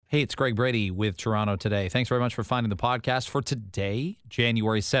Hey, it's Greg Brady with Toronto Today. Thanks very much for finding the podcast for today,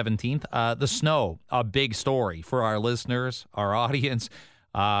 January 17th. The snow, a big story for our listeners, our audience,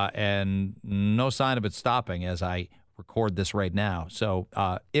 and no sign of it stopping as I record this right now. So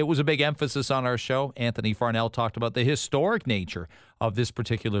it was a big emphasis on our show. Anthony Farnell talked about the historic nature of this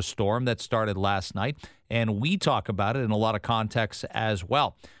particular storm that started last night, and we talk about it in a lot of contexts as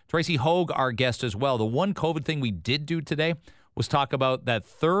well. Tracy Hogue, our guest as well. The one COVID thing we did do today was talk about that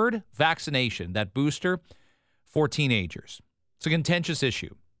third vaccination, that booster for teenagers. It's a contentious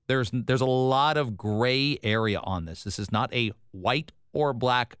issue. There's a lot of gray area on this. This is not a white or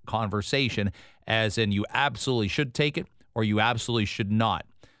black conversation, as in you absolutely should take it or you absolutely should not.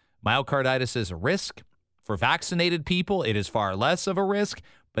 Myocarditis is a risk. For vaccinated people, it is far less of a risk.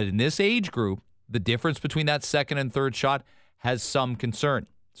 But in this age group, the difference between that second and third shot has some concern.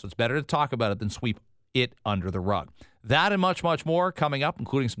 So it's better to talk about it than sweep it under the rug. That and much, much more coming up,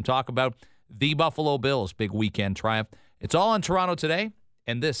 including some talk about the Buffalo Bills' big weekend triumph. It's all on Toronto Today,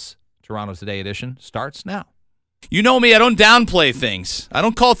 and this Toronto Today edition starts now. You know me, I don't downplay things. I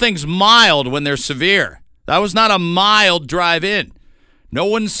don't call things mild when they're severe. That was not a mild drive-in. No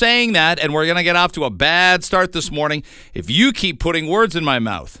one's saying that, and we're going to get off to a bad start this morning if you keep putting words in my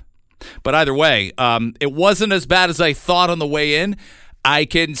mouth. But either way, it wasn't as bad as I thought on the way in. I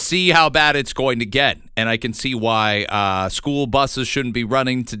can see how bad it's going to get, and I can see why school buses shouldn't be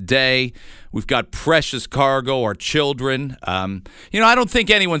running today. We've got precious cargo, our children. I don't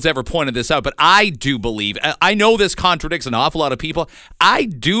think anyone's ever pointed this out, but I do believe, I know this contradicts an awful lot of people. I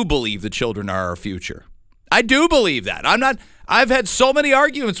do believe the children are our future. I do believe that. I've had so many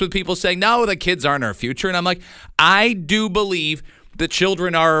arguments with people saying, no, the kids aren't our future. And I'm like, I do believe the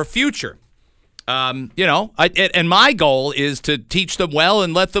children are our future. And my goal is to teach them well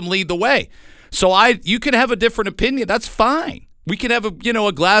and let them lead the way. So you can have a different opinion. That's fine. We can have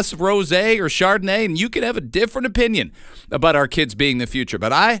a glass of rosé or Chardonnay, and you can have a different opinion about our kids being the future.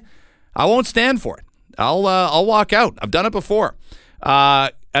 But I won't stand for it. I'll walk out. I've done it before. So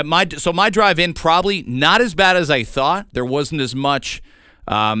my drive-in probably not as bad as I thought. There wasn't as much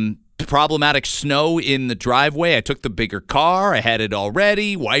problematic snow in the driveway. I took the bigger car. I had it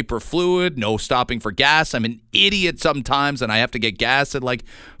already. Wiper fluid. No stopping for gas. I'm an idiot sometimes, and I have to get gas at like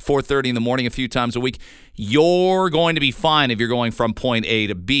 4:30 in the morning a few times a week. You're going to be fine if you're going from point A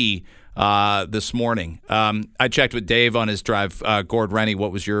to B this morning. I checked with Dave on his drive. Gord Rennie,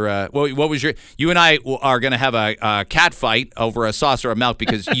 what was your? You and I are going to have a cat fight over a saucer of milk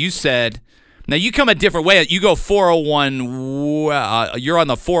because you said. Now, you come a different way. You go 401, you're on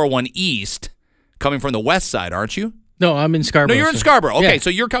the 401 East, coming from the west side, aren't you? No, I'm in Scarborough. No, you're in Scarborough. Okay,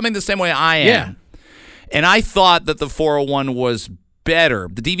 so you're coming the same way I am. Yeah. And I thought that the 401 was better.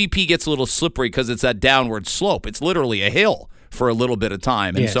 The DVP gets a little slippery because it's that downward slope. It's literally a hill for a little bit of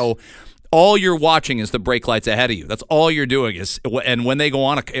time. And so all you're watching is the brake lights ahead of you. That's all you're doing. And when they go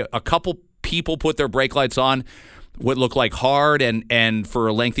on, a couple people put their brake lights on what look like hard and for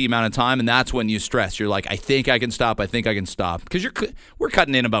a lengthy amount of time, and that's when you stress. You're like, I think I can stop. Because we're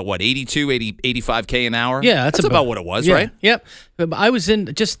cutting in about, 85K an hour? Yeah, that's about what it was, right? Yep. I was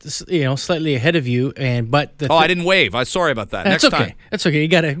in just, slightly ahead of you, I didn't wave. I'm sorry about that. Next time. That's okay. You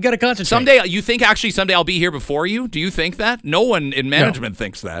gotta concentrate. Someday I'll be here before you? Do you think that? No one in management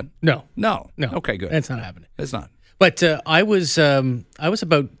thinks that. No. Okay, good. That's not happening. It's not. But I was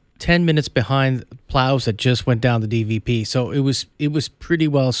about 10 minutes behind plows that just went down the DVP, so it was pretty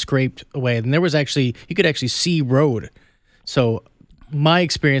well scraped away, and you could actually see road. So my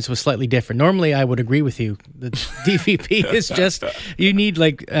experience was slightly different. Normally, I would agree with you. The DVP is just you need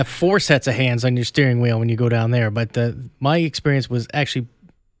like 4 sets of hands on your steering wheel when you go down there. But my experience was actually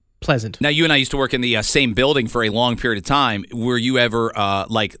pleasant. Now, you and I used to work in the same building for a long period of time. Were you ever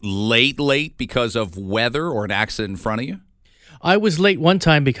late because of weather or an accident in front of you? I was late one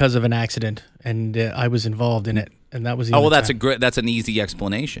time because of an accident, and I was involved in it, and that was the that's that's an easy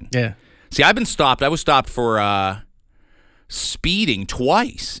explanation. Yeah. See, I've been stopped. I was stopped for speeding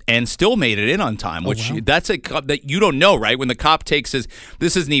twice, and still made it in on time. That's that you don't know, right? When the cop takes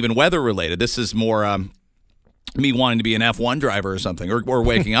this isn't even weather related. This is more me wanting to be an F1 driver or something, or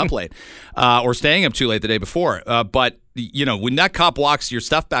waking up late, or staying up too late the day before. But when that cop walks your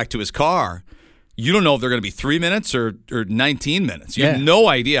stuff back to his car. you don't know if they're going to be 3 minutes or 19 minutes. You have Yeah. no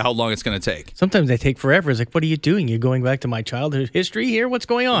idea how long it's going to take. Sometimes they take forever. It's like, what are you doing? You're going back to my childhood history here? What's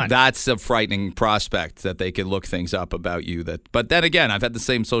going on? That's a frightening prospect that they could look things up about you. But then again, I've had the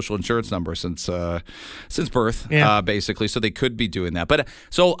same social insurance number since birth, basically. So they could be doing that. But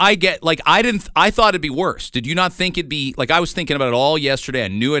so I get I thought it'd be worse. Did you not think it'd be I was thinking about it all yesterday. I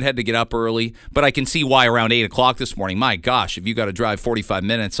knew it had to get up early, but I can see why around 8:00 this morning. My gosh, if you got to drive 45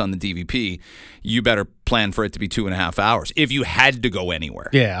 minutes on the DVP, you better plan for it to be 2.5 hours if you had to go anywhere.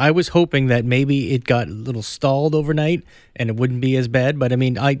 Yeah, I was hoping that maybe it got a little stalled overnight and it wouldn't be as bad. But I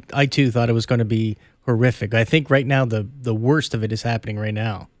mean, I too thought it was going to be horrific. I think right now the worst of it is happening right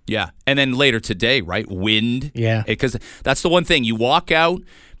now. Yeah. And then later today, right? Wind. Yeah. Because that's the one thing. You walk out,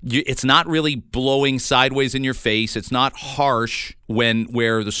 it's not really blowing sideways in your face. It's not harsh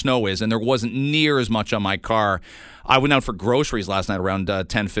where the snow is. And there wasn't near as much on my car. I went out for groceries last night around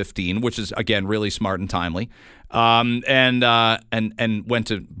 10:15, which is, again, really smart and timely. And went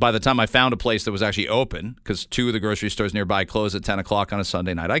to, by the time I found a place that was actually open, because 2 of the grocery stores nearby close at 10 o'clock on a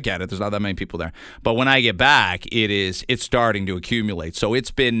Sunday night. I get it. There's not that many people there. But when I get back, it's starting to accumulate. So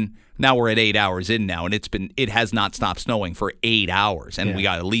now we're at 8 hours in now, and it has not stopped snowing for 8 hours. And we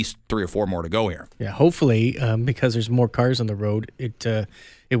got at least 3 or 4 more to go here. Yeah, hopefully, because there's more cars on the road,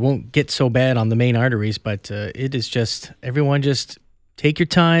 it won't get so bad on the main arteries, but it is just, everyone just take your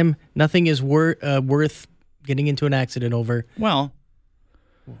time. Nothing is worth getting into an accident over. Well,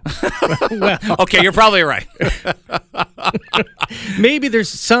 okay, you're probably right. Maybe there's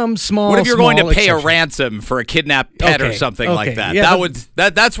some small. What if you're going to pay exception. a ransom for a kidnapped pet or something like that? Yeah,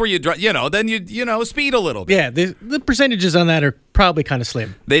 That's where then you speed a little bit. Yeah, the percentages on that are probably kind of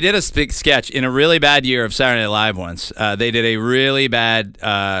slim. They did a sketch in a really bad year of Saturday Night Live once. They did a really bad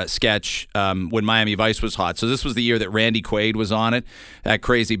sketch when Miami Vice was hot. So this was the year that Randy Quaid was on it, that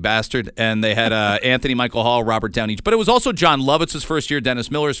crazy bastard. And they had Anthony Michael Hall, Robert Downey. But it was also John Lovitz's first year, Dennis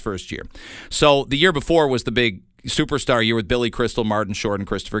Miller's first year. So the year before was the big superstar year with Billy Crystal, Martin Short, and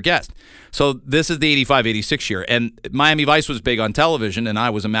Christopher Guest. So this is the 85-86 year. And Miami Vice was big on television, and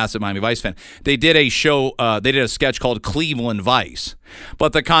I was a massive Miami Vice fan. They did a show, they did a sketch called Cleveland Vice.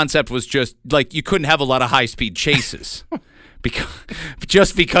 But the concept was just, you couldn't have a lot of high-speed chases.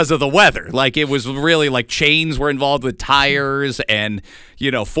 Because of the weather. It was really chains were involved with tires, and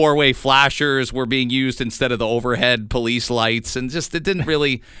four-way flashers were being used instead of the overhead police lights, and just it didn't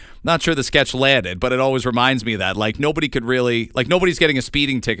really. Not sure the sketch landed, but it always reminds me of that. Nobody could really nobody's getting a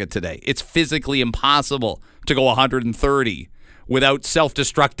speeding ticket today. It's physically impossible to go 130 without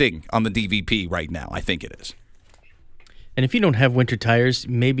self-destructing on the DVP right now. I think it is. And if you don't have winter tires,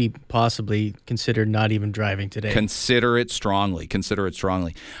 maybe possibly consider not even driving today. Consider it strongly.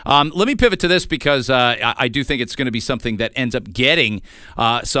 Let me pivot to this because I do think it's going to be something that ends up getting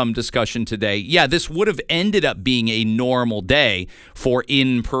some discussion today. Yeah, this would have ended up being a normal day for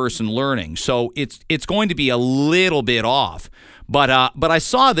in-person learning. So it's going to be a little bit off. But I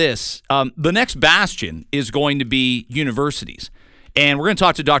saw this. The next bastion is going to be universities. And we're going to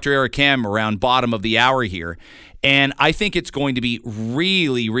talk to Dr. Eric Kam around bottom of the hour here. And I think it's going to be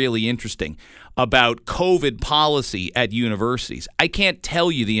really, really interesting about COVID policy at universities. I can't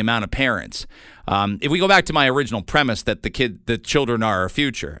tell you the amount of parents. If we go back to my original premise that the children are our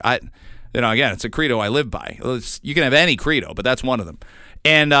future, again, it's a credo I live by. You can have any credo, but that's one of them.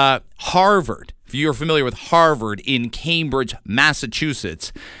 And Harvard, if you're familiar with Harvard in Cambridge,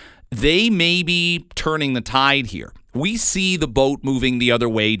 Massachusetts, they may be turning the tide here. We see the boat moving the other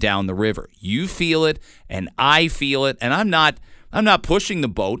way down the river. You feel it, and I feel it, and I'm not pushing the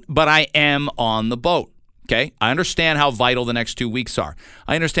boat, but I am on the boat. Okay? I understand how vital the next 2 weeks are.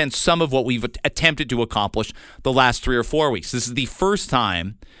 I understand some of what we've attempted to accomplish the last 3 or 4 weeks. This is the first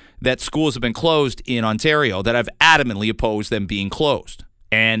time that schools have been closed in Ontario that I've adamantly opposed them being closed.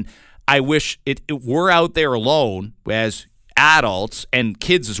 And I wish we're out there alone as adults and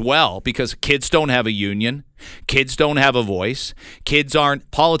kids as well, because kids don't have a union. Kids don't have a voice.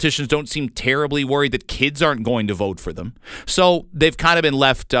 Politicians don't seem terribly worried that kids aren't going to vote for them. So they've kind of been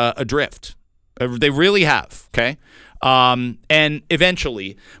left adrift. They really have, okay? And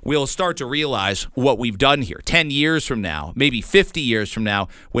eventually we'll start to realize what we've done here. 10 years from now, maybe 50 years from now,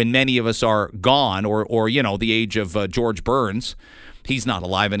 when many of us are gone, or the age of George Burns. He's not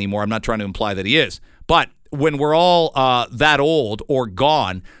alive anymore. I'm not trying to imply that he is. But when we're all that old or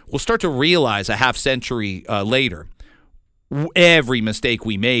gone, we'll start to realize a half century later every mistake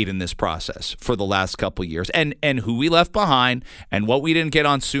we made in this process for the last couple of years, and who we left behind, and what we didn't get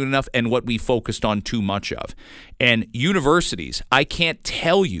on soon enough, and what we focused on too much of. And universities, I can't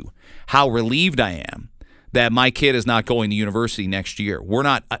tell you how relieved I am that my kid is not going to university next year. We're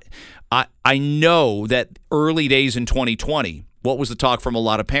not. I know that early days in 2020, what was the talk from a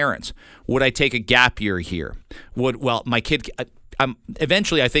lot of parents? Would I take a gap year here? My kid.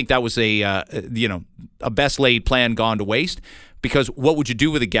 Eventually, I think that was a best laid plan gone to waste, because what would you do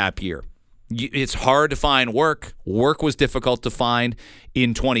with a gap year? It's hard to find work. Work was difficult to find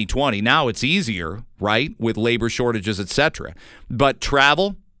in 2020. Now it's easier, right, with labor shortages, etc. But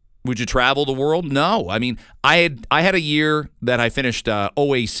travel. Would you travel the world? No. I mean, I had a year that I finished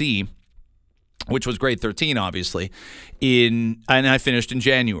OAC, which was grade 13, obviously, and I finished in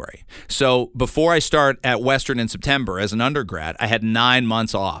January. So before I start at Western in September as an undergrad, I had 9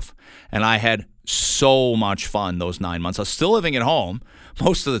 months off, and I had so much fun those 9 months. I was still living at home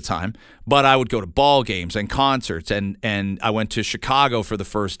most of the time, but I would go to ball games and concerts, and I went to Chicago for the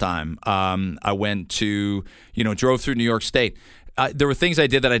first time. I went to, drove through New York State. There were things I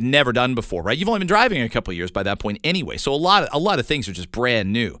did that I'd never done before, right? You've only been driving a couple of years by that point anyway, so a lot of things are just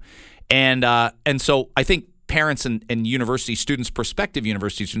brand new. And so I think parents and university students, prospective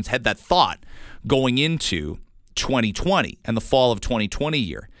university students, had that thought going into 2020 and the fall of 2020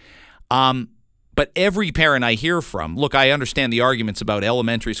 year. But every parent I hear from, look, I understand the arguments about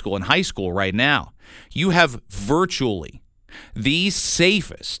elementary school and high school right now. You have virtually the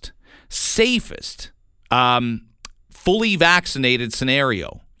safest, fully vaccinated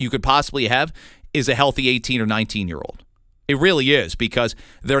scenario you could possibly have is a healthy 18 or 19-year-old. It really is, because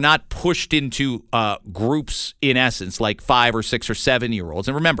they're not pushed into groups, in essence, like 5 or 6 or 7-year-olds.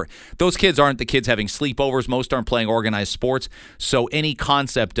 And remember, those kids aren't the kids having sleepovers. Most aren't playing organized sports. So any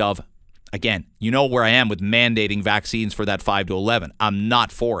concept of, again, you know where I am with mandating vaccines for that 5 to 11. I'm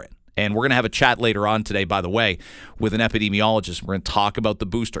not for it. And we're going to have a chat later on today, by the way, with an epidemiologist. We're going to talk about the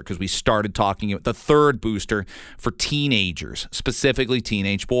booster, because we started talking about the third booster for teenagers, specifically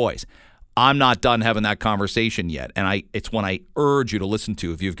teenage boys. I'm not done having that conversation yet, and it's one I urge you to listen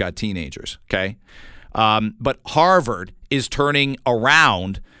to if you've got teenagers, okay? But Harvard is turning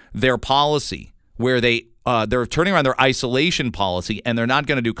around their policy, where they're turning around their isolation policy, and they're not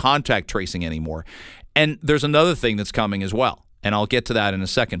going to do contact tracing anymore. And there's another thing that's coming as well, and I'll get to that in a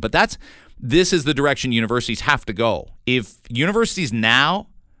second. But this is the direction universities have to go. If universities now,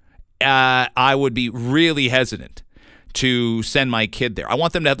 I would be really hesitant to send my kid there. I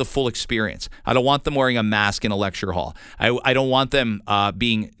want them to have the full experience. I don't want them wearing a mask in a lecture hall. I don't want them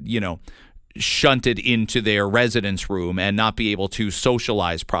being, shunted into their residence room and not be able to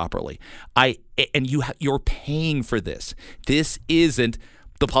socialize properly. You're paying for this. This isn't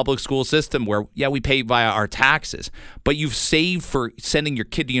the public school system where, we pay via our taxes, but you've saved for sending your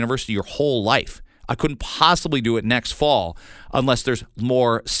kid to university your whole life. I couldn't possibly do it next fall unless there's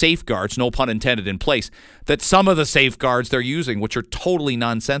more safeguards, no pun intended, in place, that some of the safeguards they're using, which are totally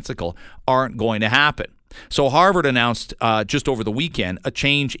nonsensical, aren't going to happen. So Harvard announced just over the weekend a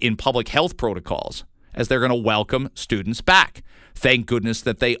change in public health protocols as they're going to welcome students back. Thank goodness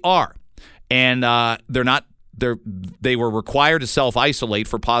that they are. And they were required to self-isolate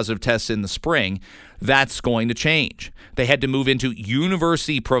for positive tests in the spring. That's going to change. They had to move into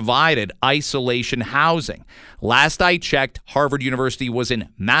university-provided isolation housing. Last I checked, Harvard University was in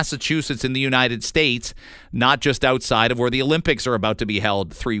Massachusetts in the United States, not just outside of where the Olympics are about to be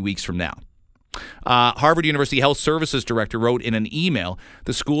held 3 weeks from now. Harvard University Health Services Director wrote in an email,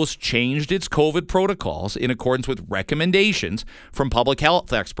 the school's changed its COVID protocols in accordance with recommendations from public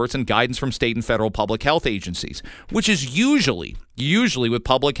health experts and guidance from state and federal public health agencies, which is usually with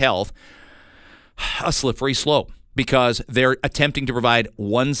public health, a slippery slope, because they're attempting to provide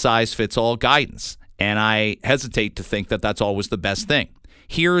one-size-fits-all guidance. And I hesitate to think that that's always the best thing.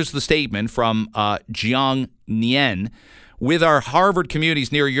 Here's the statement from Jiang Nian. With our Harvard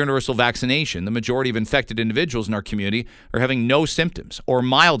communities near universal vaccination, the majority of infected individuals in our community are having no symptoms or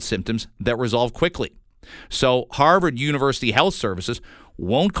mild symptoms that resolve quickly. So Harvard University Health Services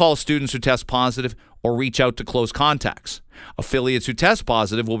won't call students who test positive or reach out to close contacts. Affiliates who test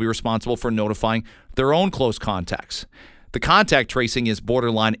positive will be responsible for notifying their own close contacts. The contact tracing is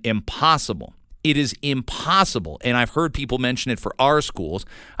borderline impossible. It is impossible, and I've heard people mention it for our schools.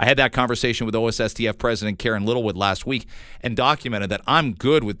 I had that conversation with OSSTF President Karen Littlewood last week and documented that I'm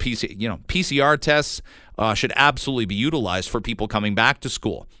good with PCR tests should absolutely be utilized for people coming back to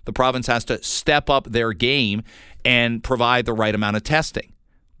school. The province has to step up their game and provide the right amount of testing.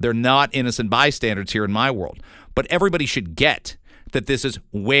 They're not innocent bystanders here in my world, but everybody should get that this is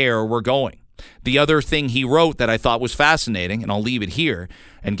where we're going. The other thing he wrote that I thought was fascinating, and I'll leave it here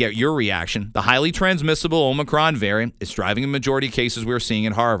and get your reaction. The highly transmissible Omicron variant is driving the majority of cases we're seeing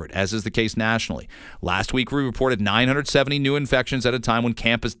at Harvard, as is the case nationally. Last week, we reported 970 new infections at a time when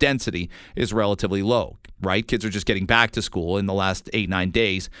campus density is relatively low, right? Kids are just getting back to school in the last 8-9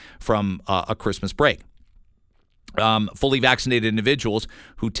 days from a Christmas break. Fully vaccinated individuals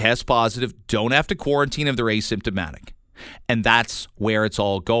who test positive don't have to quarantine if they're asymptomatic. And that's where it's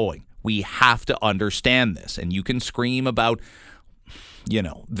all going. We have to understand this. And you can scream about,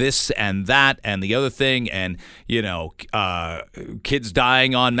 this and that and the other thing and, kids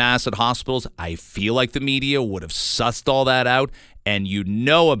dying en masse at hospitals. I feel like the media would have sussed all that out and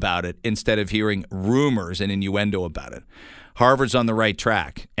about it instead of hearing rumors and innuendo about it. Harvard's on the right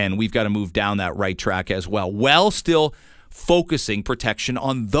track, and we've got to move down that right track as well, while still focusing protection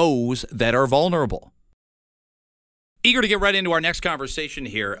on those that are vulnerable. Eager to get right into our next conversation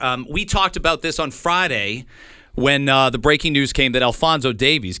here. We talked about this on Friday when the breaking news came that Alphonso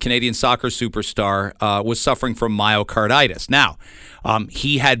Davies, Canadian soccer superstar, was suffering from myocarditis. Now,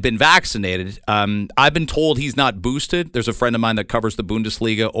 he had been vaccinated. I've been told he's not boosted. There's a friend of mine that covers the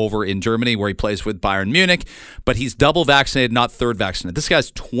Bundesliga over in Germany where he plays with Bayern Munich, but he's double vaccinated, not third vaccinated. This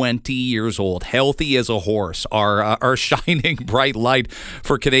guy's 20 years old, healthy as a horse, our shining bright light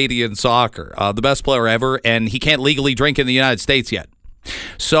for Canadian soccer, the best player ever, and he can't legally drink in the United States yet.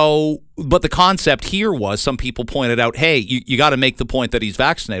 So, but the concept here was some people pointed out, hey, you got to make the point that he's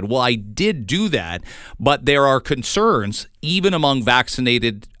vaccinated. Well, I did do that, but there are concerns even among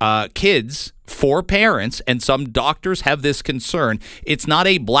vaccinated kids for parents, and some doctors have this concern. It's not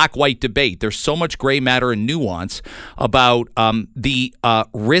a black-white debate. There's so much gray matter and nuance about the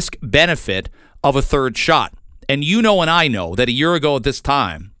risk-benefit of a third shot. And and I know that a year ago at this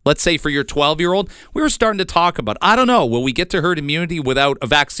time, let's say for your 12-year-old, we were starting to talk about, I don't know, will we get to herd immunity without a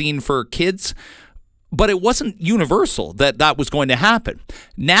vaccine for kids? But it wasn't universal that was going to happen.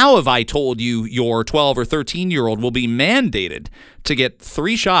 Now, if I told you your 12 or 13-year-old will be mandated to get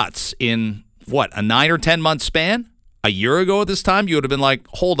 3 shots in, a 9 or 10-month span? A year ago at this time, you would have been like,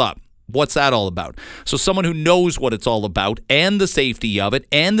 hold up. What's that all about? So someone who knows what it's all about and the safety of it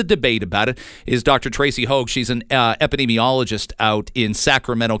and the debate about it is Dr. Tracy Hogue. She's an epidemiologist out in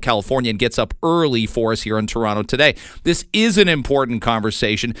Sacramento, California, and gets up early for us here in Toronto today. This is an important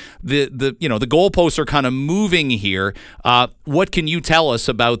conversation. The goalposts are kind of moving here. What can you tell us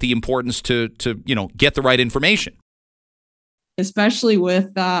about the importance to get the right information? Especially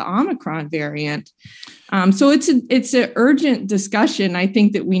with the Omicron variant. So it's an urgent discussion I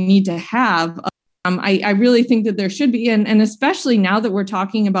think that we need to have. I really think that there should be, and especially now that we're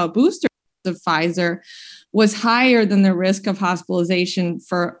talking about boosters of Pfizer was higher than the risk of hospitalization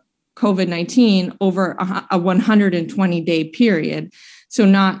for COVID-19 over a 120-day period. So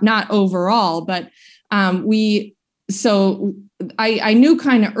not overall, but I knew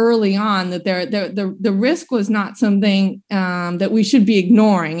kind of early on that the risk was not something that we should be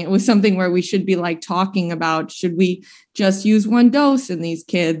ignoring. It was something where we should be talking about, should we just use 1 dose in these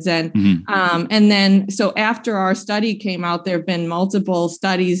kids? And and then so after our study came out, there have been multiple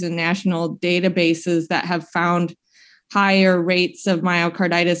studies and national databases that have found higher rates of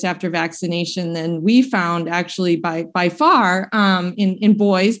myocarditis after vaccination than we found actually by far in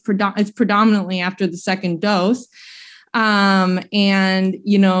boys. It's predominantly after the second dose. There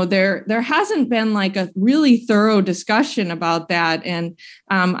hasn't been a really thorough discussion about that. And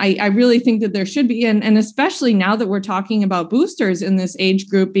I really think that there should be, and especially now that we're talking about boosters in this age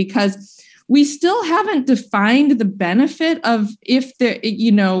group, because we still haven't defined the benefit of if there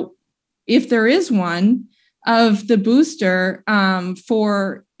is one of the booster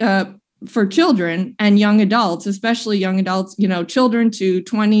for children and young adults, especially young adults, children to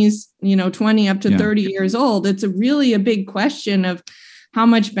 20s, 20 up to 30 years old. It's a big question of how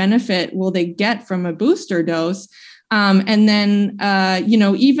much benefit will they get from a booster dose. And then,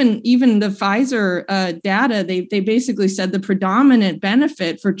 even the Pfizer data, they basically said the predominant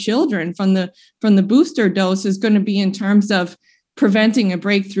benefit for children from the booster dose is going to be in terms of preventing a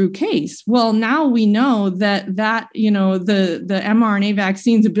breakthrough case. Well, now we know that the mRNA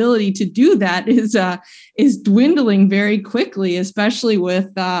vaccine's ability to do that is dwindling very quickly, especially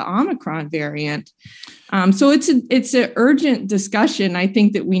with the Omicron variant. So it's an urgent discussion I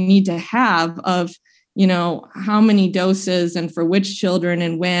think that we need to have of how many doses and for which children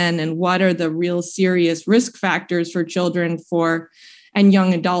and when, and what are the real serious risk factors for children and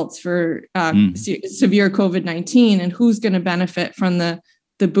young adults for severe COVID-19, and who's going to benefit from the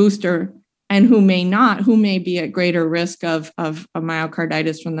booster and who may not, who may be at greater risk of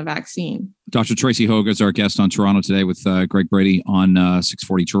myocarditis from the vaccine. Dr. Tracy Hogue is our guest on Toronto today with Greg Brady on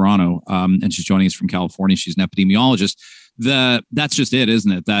 640 Toronto. And she's joining us from California. She's an epidemiologist. That's just it,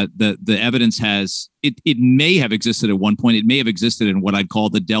 isn't it? That the evidence has, it may have existed at one point. It may have existed in what I'd call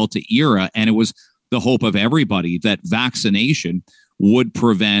the Delta era. And it was the hope of everybody that vaccination would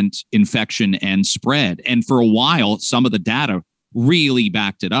prevent infection and spread. And for a while, some of the data really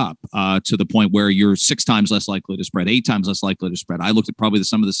backed it up to the point where you're 6 times less likely to spread, 8 times less likely to spread. I looked at probably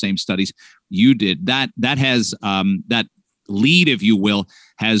some of the same studies you did. That has that lead, if you will,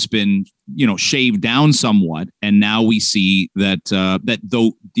 has been shaved down somewhat, and now we see that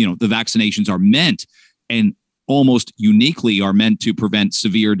though the vaccinations are meant and almost uniquely are meant to prevent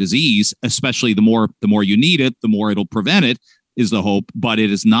severe disease, especially the more you need it, the more it'll prevent it, is the hope, but it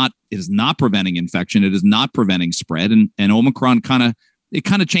is not preventing infection. It is not preventing spread. And Omicron kind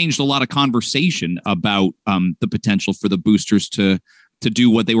of changed a lot of conversation about the potential for the boosters to do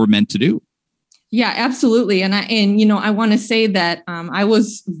what they were meant to do. Yeah, absolutely. And I want to say that I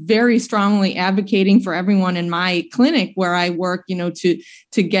was very strongly advocating for everyone in my clinic where I work,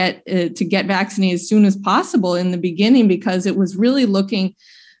 to get vaccinated as soon as possible in the beginning, because it was really looking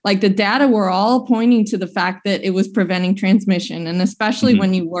like the data were all pointing to the fact that it was preventing transmission. And especially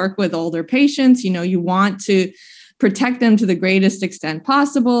when you work with older patients, you want to protect them to the greatest extent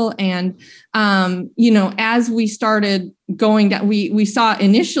possible. And, as we started going down, we saw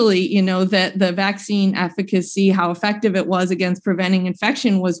initially, that the vaccine efficacy, how effective it was against preventing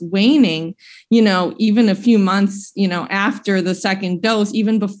infection was waning, even a few months, after the second dose,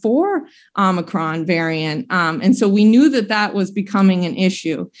 even before Omicron variant. And so we knew that was becoming an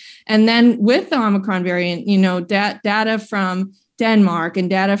issue. And then with the Omicron variant, data from Denmark and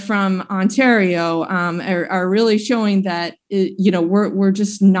data from Ontario are really showing that, we're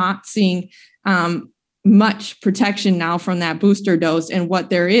just not seeing much protection now from that booster dose. And what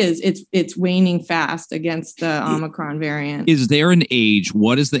there is, it's waning fast against the Omicron variant. Is there an age?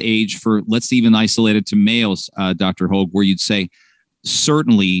 What is the age for, let's even isolate it to males, Dr. Hogue, where you'd say,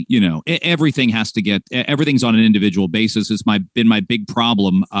 certainly, everything's on an individual basis. It's been my big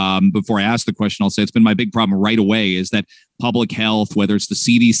problem. Before I ask the question, I'll say it's been my big problem right away is that public health, whether it's the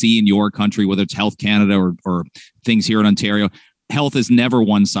CDC in your country, whether it's Health Canada or things here in Ontario, health is never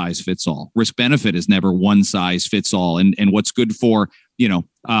one size fits all. Risk benefit is never one size fits all. And what's good for,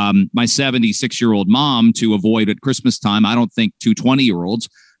 my 76-year-old mom to avoid at Christmas time, I don't think 2 20-year-olds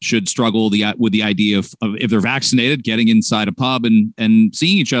should struggle with the idea of if they're vaccinated, getting inside a pub and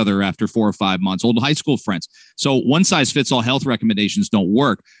seeing each other after 4 or 5 months, old high school friends. So one size fits all health recommendations don't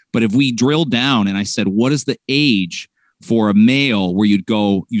work. But if we drill down and I said, what is the age for a male where you'd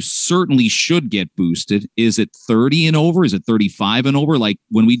go, you certainly should get boosted? Is it 30 and over? Is it 35 and over? Like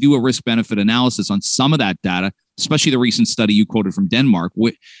when we do a risk benefit analysis on some of that data, especially the recent study you quoted from Denmark,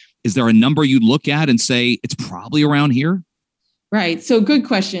 is there a number you'd look at and say it's probably around here? Right. So good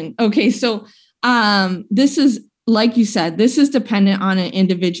question. Okay. So this is, like you said, this is dependent on an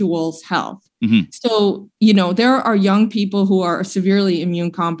individual's health. Mm-hmm. So, there are young people who are severely immune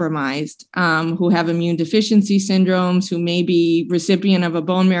compromised, who have immune deficiency syndromes, who may be recipient of a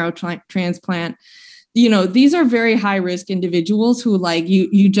bone marrow transplant. These are very high risk individuals who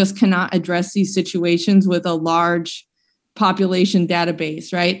you just cannot address these situations with a large population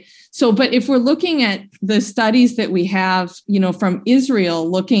database. Right. So, but if we're looking at the studies that we have, from Israel,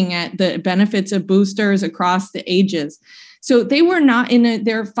 looking at the benefits of boosters across the ages. So they were not in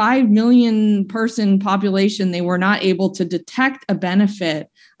their 5 million person population. They were not able to detect a benefit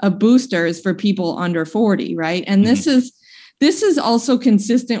of boosters for people under 40. Right. And this is also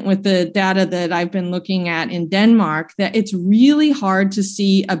consistent with the data that I've been looking at in Denmark, that it's really hard to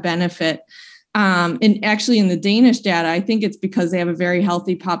see a benefit. And actually in the Danish data, I think it's because they have a very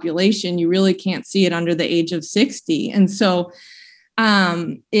healthy population. You really can't see it under the age of 60. And so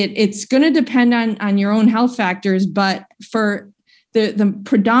it's going to depend on your own health factors. But for the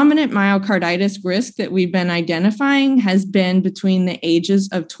predominant myocarditis risk that we've been identifying has been between the ages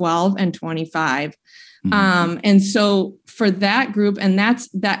of 12 and 25. Mm-hmm. And so for that group, and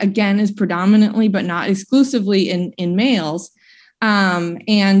that again is predominantly, but not exclusively in males.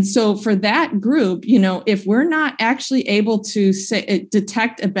 And so for that group, if we're not actually able to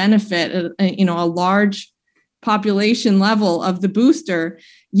detect a benefit, a large population level of the booster,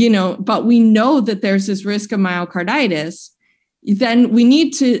 but we know that there's this risk of myocarditis, then we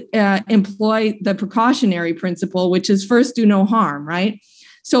need to employ the precautionary principle, which is first do no harm, right?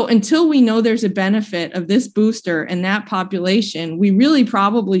 So until we know there's a benefit of this booster in that population, we really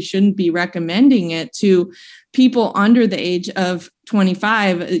probably shouldn't be recommending it to people under the age of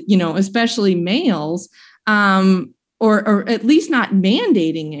 25, especially males, or at least not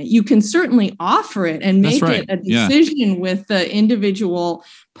mandating it. You can certainly offer it and make it a decision with the individual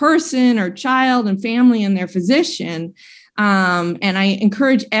person or child and family and their physician. And I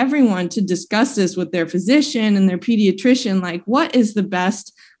encourage everyone to discuss this with their physician and their pediatrician, like, what is the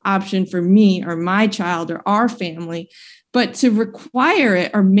best option for me or my child or our family? But to require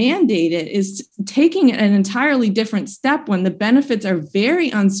it or mandate it is taking an entirely different step when the benefits are very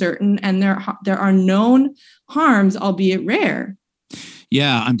uncertain and there are known harms, albeit rare.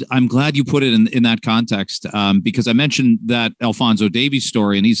 Yeah, I'm glad you put it in that context, because I mentioned that Alphonso Davies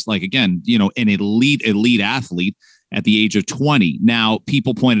story, and he's like, again, an elite athlete at the age of 20. Now,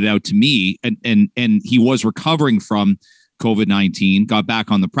 people pointed out to me, and he was recovering from COVID-19, got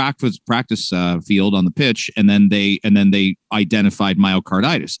back on the practice field on the pitch, and then they identified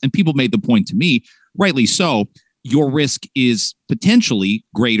myocarditis. And people made the point to me, rightly so, your risk is potentially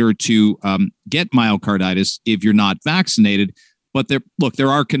greater to get myocarditis if you're not vaccinated. But there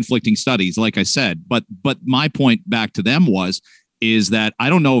are conflicting studies, like I said. But my point back to them is that I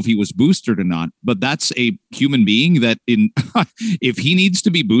don't know if he was boosted or not, but that's a human being that if he needs to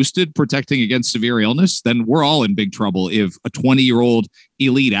be boosted, protecting against severe illness, then we're all in big trouble. If a 20-year-old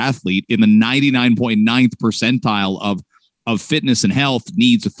elite athlete in the 99.9th percentile of fitness and health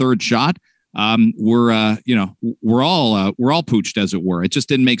needs a third shot, we're all pooched, as it were. It just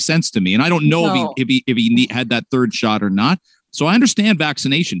didn't make sense to me, and I don't know if he had that third shot or not. So I understand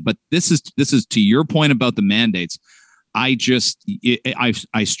vaccination, but this is to your point about the mandates. I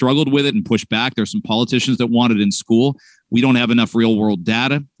struggled with it and pushed back. There's some politicians that want it in school. We don't have enough real world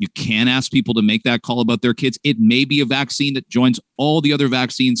data. You can't ask people to make that call about their kids. It may be a vaccine that joins all the other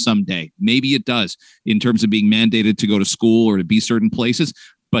vaccines someday. Maybe it does in terms of being mandated to go to school or to be certain places.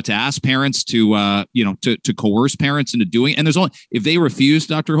 But to ask parents to coerce parents into doing it, and if they refuse,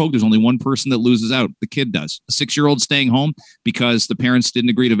 Dr. Hogue, there's only one person that loses out. The kid does. A 6-year-old staying home because the parents didn't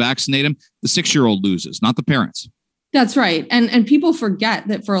agree to vaccinate him. The 6-year-old loses, not the parents. That's right. And people forget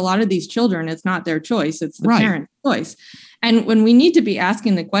that for a lot of these children, it's not their choice. It's the parent's choice. And when we need to be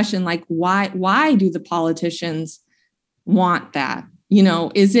asking the question, like, why do the politicians want that?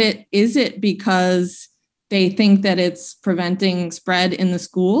 Is it because they think that it's preventing spread in the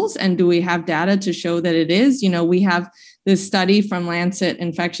schools? And do we have data to show that it is? We have this study from Lancet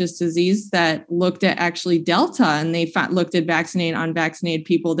Infectious Disease that looked at actually Delta, and they looked at vaccinated, unvaccinated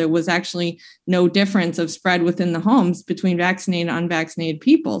people. There was actually no difference of spread within the homes between vaccinated and unvaccinated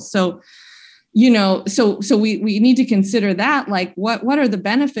people. So, so we need to consider that, like, what are the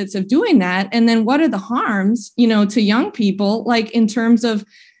benefits of doing that? And then what are the harms, to young people, like in terms of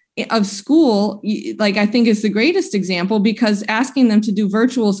school, like I think is the greatest example, because asking them to do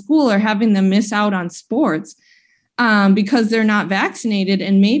virtual school or having them miss out on sports because they're not vaccinated,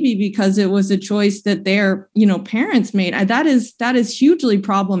 and maybe because it was a choice that their, parents made, that is hugely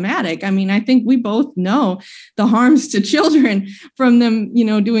problematic. I mean, I think we both know the harms to children from them,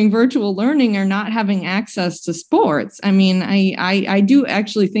 doing virtual learning or not having access to sports. I mean, I do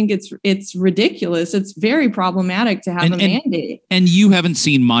actually think it's ridiculous. It's very problematic to have a mandate. And you haven't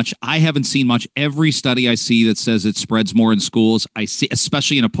seen much. I haven't seen much. Every study I see that says it spreads more in schools, I see,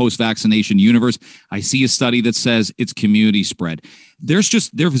 especially in a post-vaccination universe, I see a study that says it's community spread. There's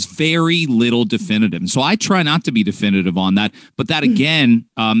very little definitive. So I try not to be definitive on that, but that again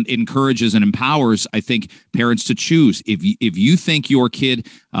encourages and empowers, I think, parents to choose. If you think your kid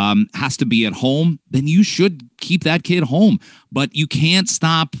has to be at home, then you should keep that kid home. But you can't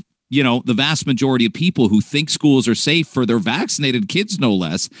stop the vast majority of people who think schools are safe for their vaccinated kids, no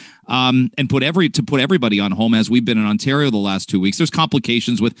less, and put everybody on home, as we've been in Ontario the last 2 weeks. There's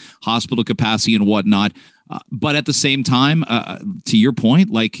complications with hospital capacity and whatnot. But at the same time, to your point,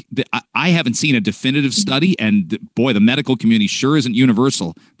 like I haven't seen a definitive study, and boy, the medical community sure isn't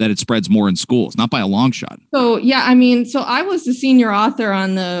universal that it spreads more in schools, not by a long shot. So, yeah, I mean, so I was the senior author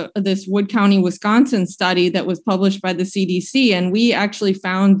on this Wood County, Wisconsin study that was published by the CDC. And we actually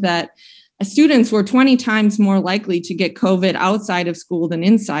found that students were 20 times more likely to get COVID outside of school than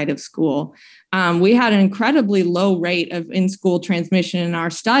inside of school. We had an incredibly low rate of in-school transmission in our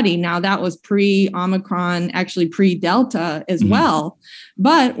study. Now that was pre-Omicron, actually pre-Delta as well.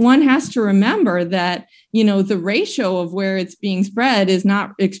 But one has to remember that, the ratio of where it's being spread is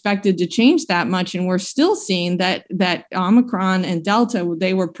not expected to change that much. And we're still seeing that Omicron and Delta,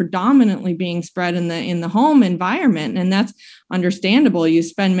 they were predominantly being spread in the home environment. And that's understandable. You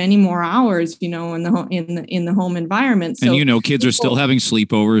spend many more hours, in the home environment. So, and kids are still having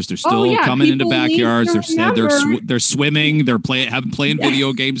sleepovers. They're still coming into backyards. They're swimming. They're playing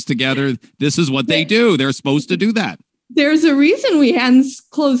video games together. This is what they do. They're supposed to do that. There's a reason we hadn't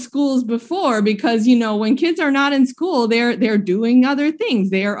closed schools before, because, when kids are not in school, they're doing other things.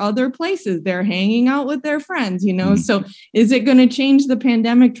 They are other places. They're hanging out with their friends, So is it going to change the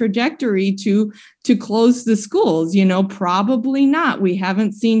pandemic trajectory to close the schools? Probably not. We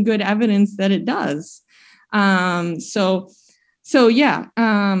haven't seen good evidence that it does.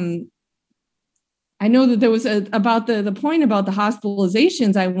 I know that there was about the point about the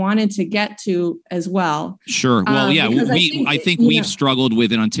hospitalizations I wanted to get to as well. Sure. Well, I think we've struggled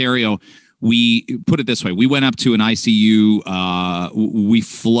with in Ontario. We put it this way. We went up to an ICU. We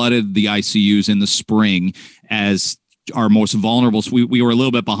flooded the ICUs in the spring as our most vulnerable. So we were a little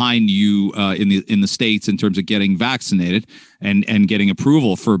bit behind you in the States in terms of getting vaccinated and getting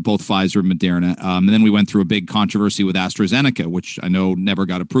approval for both Pfizer and Moderna. And then we went through a big controversy with AstraZeneca, which I know never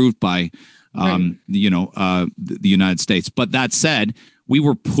got approved by the United States. But that said, we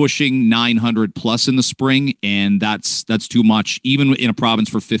were pushing 900 plus in the spring, and that's too much. Even in a province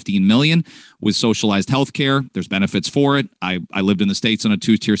for 15 million with socialized healthcare, there's benefits for it. I lived in the States on a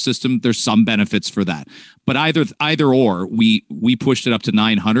 2-tier system. There's some benefits for that. But either or, we pushed it up to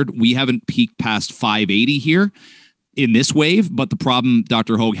 900. We haven't peaked past 580 here in this wave, but the problem,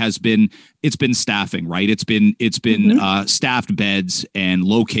 Dr. Hogue, has been staffing, right? It's been staffed beds and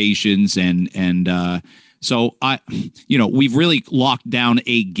locations and so we've really locked down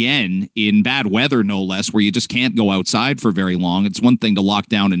again in bad weather, no less, where you just can't go outside for very long. It's one thing to lock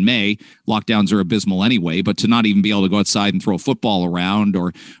down in May. Lockdowns are abysmal anyway, but to not even be able to go outside and throw a football around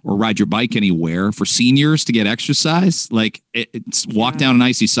or ride your bike anywhere, for seniors to get exercise, like it's walk down an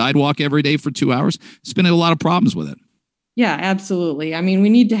icy sidewalk every day for 2 hours. It's been a lot of problems with it. Yeah, absolutely. I mean, we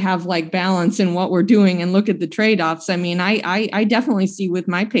need to have balance in what we're doing and look at the trade-offs. I mean, I definitely see with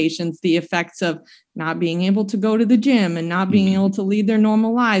my patients the effects of not being able to go to the gym and not being able to lead their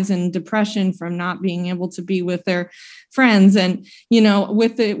normal lives, and depression from not being able to be with their friends. And,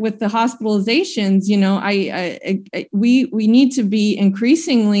 with the hospitalizations, we need to be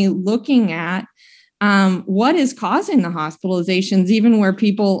increasingly looking at what is causing the hospitalizations, even where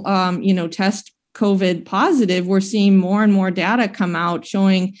people, test COVID positive. We're seeing more and more data come out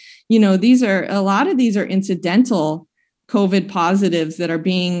showing, a lot of these are incidental COVID positives that are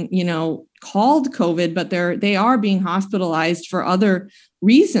being, called COVID, but they are being hospitalized for other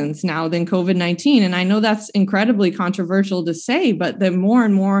reasons now than COVID-19. And I know that's incredibly controversial to say, but the more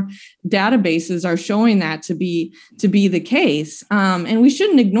and more databases are showing that to be the case. And we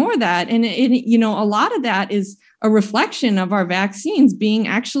shouldn't ignore that. And a lot of that is a reflection of our vaccines being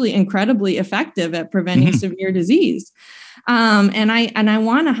actually incredibly effective at preventing severe disease. And I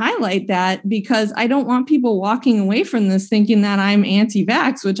want to highlight that, because I don't want people walking away from this thinking that I'm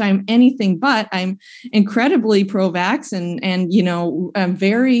anti-vax, which I'm anything but. I'm incredibly pro-vax, and I'm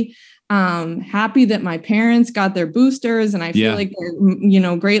very happy that my parents got their boosters, and I feel like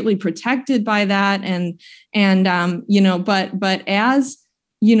they're, greatly protected by that. But as,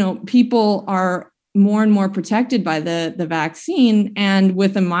 people are more and more protected by the vaccine, and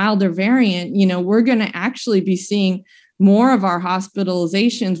with a milder variant, we're going to actually be seeing more of our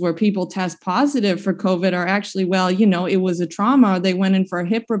hospitalizations where people test positive for COVID are actually, it was a trauma. They went in for a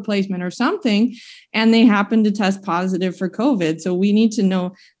hip replacement or something, and they happened to test positive for COVID. So we need to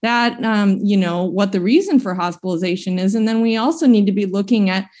know that, what the reason for hospitalization is. And then we also need to be looking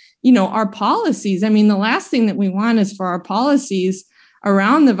at, our policies. I mean, the last thing that we want is for our policies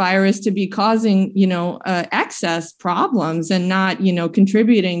around the virus to be causing, excess problems and not,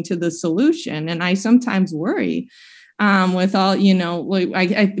 contributing to the solution. And I sometimes worry with all,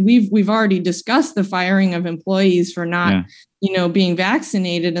 we've already discussed the firing of employees for not, being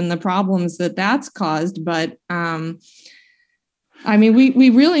vaccinated and the problems that that's caused. But we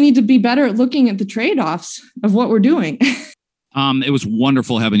really need to be better at looking at the trade-offs of what we're doing. It was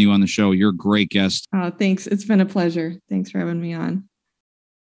wonderful having you on the show. You're a great guest. Thanks. It's been a pleasure. Thanks for having me on.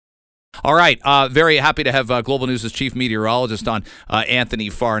 All right. Very happy to have Global News' chief meteorologist on, Anthony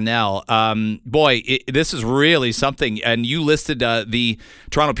Farnell. This is really something. And you listed the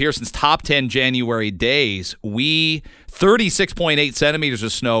Toronto Pearson's top 10 January days. 36.8 centimeters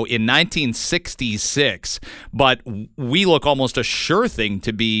of snow in 1966. But we look almost a sure thing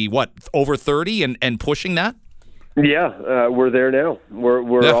to be, over 30 and pushing that? Yeah, we're there now.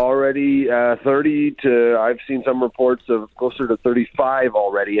 We're already 30 to, I've seen some reports of closer to 35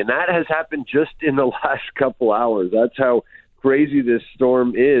 already, and that has happened just in the last couple hours. That's how crazy this storm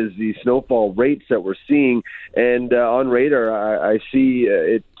is, the snowfall rates that we're seeing. And on radar, I see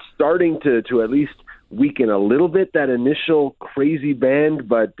it starting to at least weaken a little bit, that initial crazy band,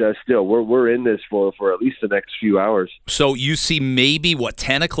 but still, we're in this for at least the next few hours. So you see maybe,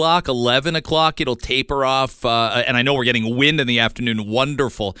 10 o'clock, 11 o'clock, it'll taper off, and I know we're getting wind in the afternoon,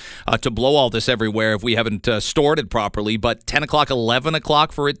 wonderful, to blow all this everywhere if we haven't stored it properly, but 10 o'clock, 11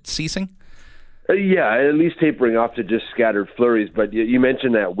 o'clock for it ceasing? Yeah, at least tapering off to just scattered flurries. But you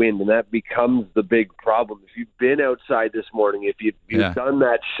mentioned that wind, and that becomes the big problem. If you've been outside this morning, if you've done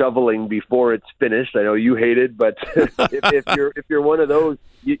that shoveling before it's finished, I know you hate it, but if you're one of those,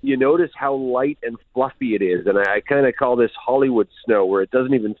 you notice how light and fluffy it is. And I kind of call this Hollywood snow, where it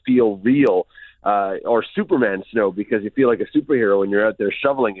doesn't even feel real. Or Superman snow, because you feel like a superhero when you're out there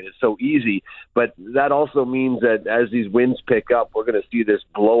shoveling it. It's so easy. But that also means that as these winds pick up, we're going to see this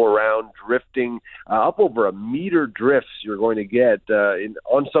blow around, drifting up over a meter drifts you're going to get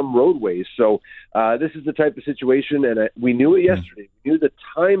on some roadways. So this is the type of situation, and we knew it yesterday. We knew the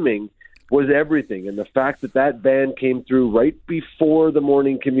timing was everything. And the fact that band came through right before the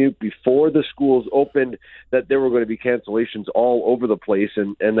morning commute, before the schools opened, that there were going to be cancellations all over the place,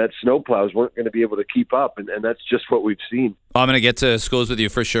 and that snowplows weren't going to be able to keep up. And that's just what we've seen. I'm going to get to schools with you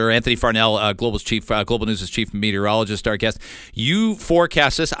for sure. Anthony Farnell, Global News' chief meteorologist, our guest. You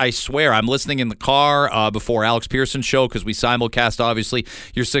forecast this. I swear, I'm listening in the car before Alex Pearson's show, because we simulcast, obviously,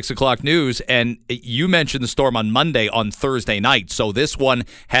 your 6 o'clock news. And you mentioned the storm on Monday, on Thursday night. So this one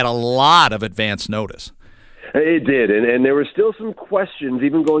had a lot of advance notice. It did. And there were still some questions,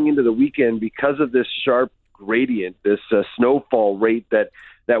 even going into the weekend, because of this sharp gradient, this snowfall rate that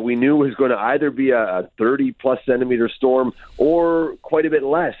we knew was going to either be a 30-plus centimeter storm or quite a bit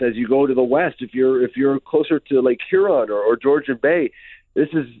less as you go to the west. If you're closer to Lake Huron or Georgian Bay, this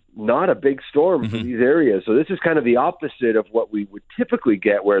is not a big storm for these areas. So this is kind of the opposite of what we would typically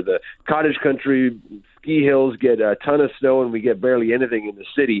get, where the cottage country ski hills get a ton of snow and we get barely anything in the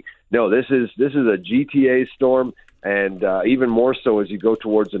city. No, this is a GTA storm. And even more so as you go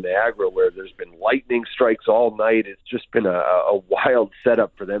towards the Niagara, where there's been lightning strikes all night. It's just been a wild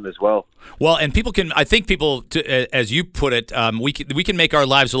setup for them as well. Well, and I think people, as you put it, we can make our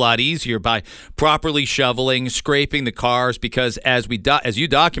lives a lot easier by properly shoveling, scraping the cars, because as you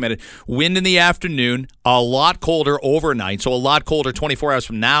documented, wind in the afternoon, a lot colder overnight, so a lot colder 24 hours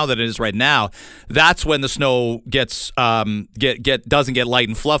from now than it is right now. That's when the snow doesn't get light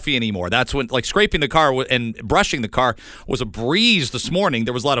and fluffy anymore. That's when, like, scraping the car and brushing the car was a breeze this morning.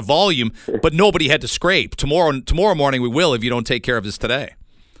 There was a lot of volume, but nobody had to scrape. Tomorrow morning we will, if you don't take care of this today.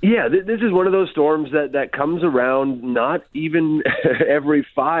 Yeah, this is one of those storms that comes around not even every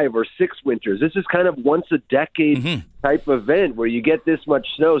 5 or 6 winters. This is kind of once a decade type event where you get this much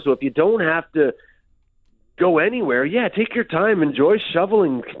snow. So if you don't have to go anywhere, take your time, enjoy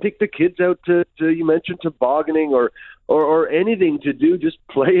shoveling, take the kids out to you mentioned tobogganing or anything to do, just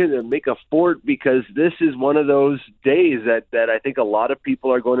play and make a fort, because this is one of those days that I think a lot of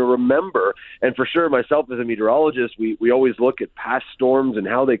people are going to remember. And for sure, myself as a meteorologist, we always look at past storms and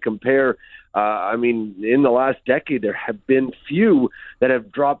how they compare. In the last decade, there have been few that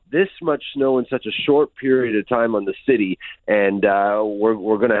have dropped this much snow in such a short period of time on the city. And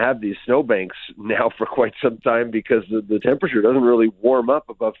we're going to have these snowbanks now for quite some time, because the temperature doesn't really warm up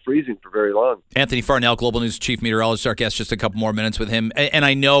above freezing for very long. Anthony Farnell, Global News chief meteorologist, our guest. Just a couple more minutes with him. And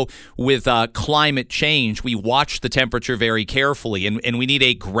I know with climate change, we watch the temperature very carefully, and we need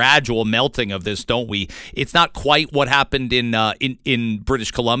a gradual melting of this, don't we? It's not quite what happened in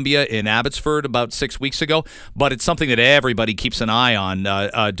British Columbia, in Abbotsford, about 6 weeks ago, but it's something that everybody keeps an eye on,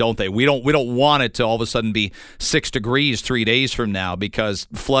 don't they? We don't want it to all of a sudden be 6 degrees 3 days from now, because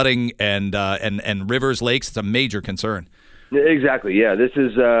flooding and rivers, lakes, it's a major concern. Exactly. Yeah, this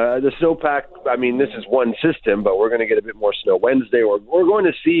is the snowpack. I mean, this is one system, but we're going to get a bit more snow Wednesday. We're going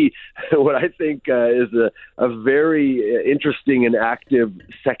to see what I think is a very interesting and active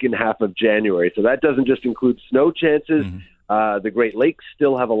second half of January. So that doesn't just include snow chances. The Great Lakes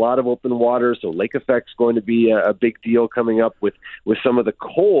still have a lot of open water, so lake effect's going to be a big deal coming up with some of the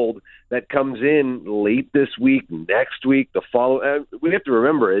cold that comes in late this week, next week, the follow. We have to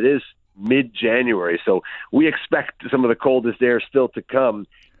remember, it is mid-January. So we expect some of the coldest air still to come.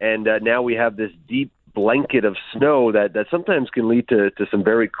 And now we have this deep blanket of snow that sometimes can lead to some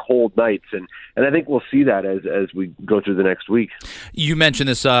very cold nights. And I think we'll see that as we go through the next week. You mentioned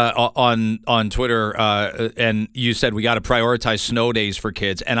this on Twitter, and you said we got to prioritize snow days for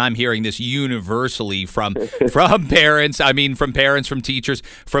kids. And I'm hearing this universally from parents. I mean, from parents, from teachers,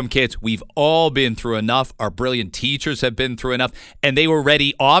 from kids. We've all been through enough. Our brilliant teachers have been through enough. And they were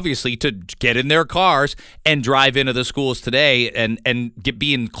ready, obviously, to get in their cars and drive into the schools today and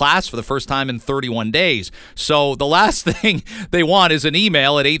be in class for the first time in 31 days. So the last thing they want is an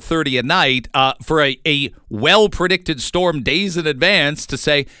email at 8:30 at night for a well-predicted storm days in advance to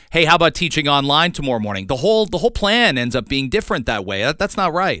say, hey, how about teaching online tomorrow morning? The whole plan ends up being different that way. That's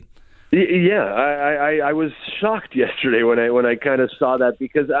not right. Yeah, I was shocked yesterday when I kind of saw that,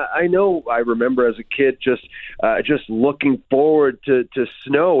 because I remember as a kid just looking forward to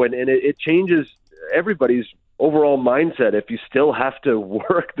snow, and it changes everybody's overall mindset. If you still have to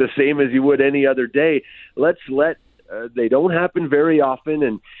work the same as you would any other day, they don't happen very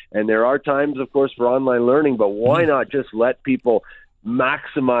often, and there are times, of course, for online learning, but why not just let people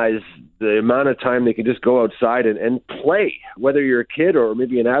maximize the amount of time they can just go outside and play? Whether you're a kid or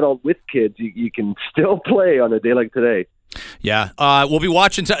maybe an adult with kids, you can still play on a day like today. Yeah, we'll be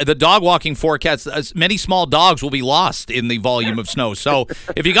watching the dog walking forecast. Many small dogs will be lost in the volume of snow. So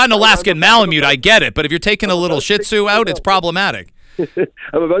if you got an Alaskan Malamute, I get it. But if you're taking a little Shih Tzu out, it's problematic.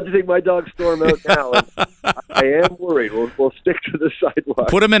 I'm about to take my dog Storm out now. I am worried. We'll stick to the sidewalk.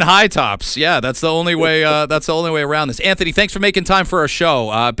 Put him in high tops. Yeah, that's the only way. That's the only way around this. Anthony, thanks for making time for our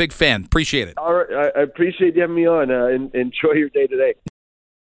show. Big fan. Appreciate it. All right, I appreciate you having me on. Enjoy your day today.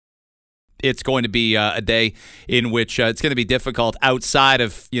 It's going to be a day in which it's going to be difficult outside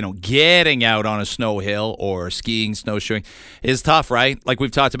of, getting out on a snow hill or skiing, snowshoeing is tough, right? Like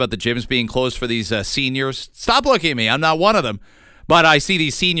we've talked about the gyms being closed for these seniors. Stop looking at me. I'm not one of them. But I see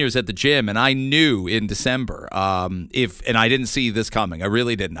these seniors at the gym, and I knew in December, and I didn't see this coming. I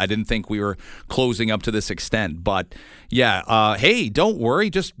really didn't. I didn't think we were closing up to this extent. But yeah, hey, don't worry.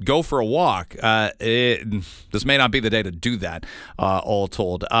 Just go for a walk. This may not be the day to do that, all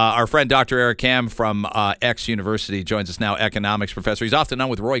told. Our friend Dr. Eric Kam from X University joins us now, economics professor. He's often on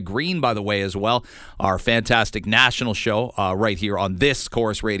with Roy Green, by the way, as well. Our fantastic national show right here on this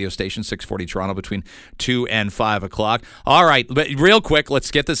Chorus radio station, 640 Toronto, between 2 and 5 o'clock. All right, but real quick,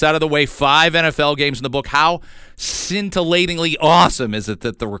 let's get this out of the way. 5 NFL games in the book. How scintillatingly awesome is it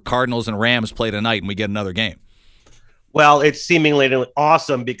that the Cardinals and Rams play tonight and we get another game? Well, it's seemingly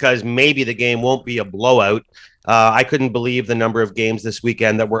awesome because maybe the game won't be a blowout. I couldn't believe the number of games this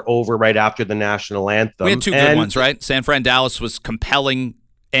weekend that were over right after the national anthem. We had two good ones, right? San Fran Dallas was compelling,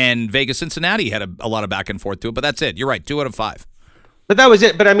 and Vegas Cincinnati had a lot of back and forth to it, but that's it. You're right, 2 out of 5. But that was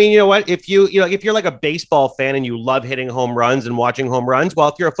it. But I mean, you know what? If you're like a baseball fan and you love hitting home runs and watching home runs, well,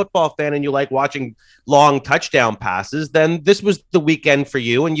 if you're a football fan and you like watching long touchdown passes, then this was the weekend for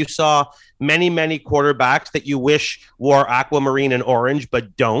you. And you saw many, many quarterbacks that you wish wore aquamarine and orange,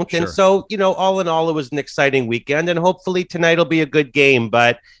 but don't. Sure. And so, all in all, it was an exciting weekend. And hopefully tonight will be a good game.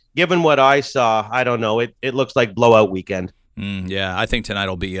 But given what I saw, I don't know. It looks like blowout weekend. Yeah, I think tonight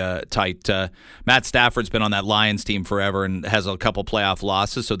will be tight. Matt Stafford's been on that Lions team forever and has a couple playoff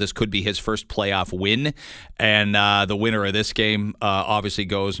losses, so this could be his first playoff win. And the winner of this game obviously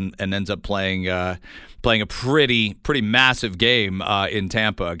goes and ends up playing a pretty massive game in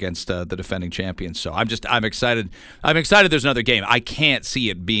Tampa against the defending champions. So I'm excited. I'm excited. There's another game. I can't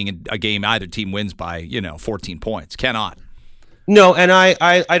see it being a game either team wins by 14 points. Cannot. No, and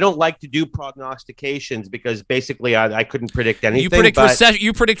I don't like to do prognostications because basically I couldn't predict anything.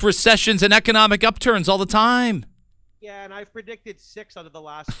 You predict recessions and economic upturns all the time. Yeah, and I've predicted 6 out of the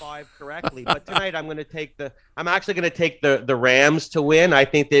last 5 correctly. But tonight I'm actually going to take the Rams to win. I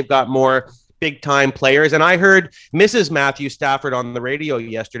think they've got more big-time players. And I heard Mrs. Matthew Stafford on the radio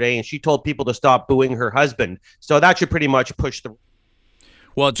yesterday, and she told people to stop booing her husband. So that should pretty much push the...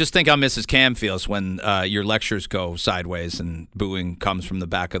 Well, just think how Mrs. Kam feels when your lectures go sideways and booing comes from the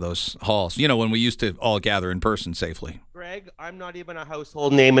back of those halls. When we used to all gather in person safely. Greg, I'm not even a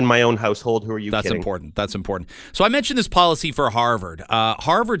household name in my own household. Who are you kidding? That's important. So I mentioned this policy for Harvard.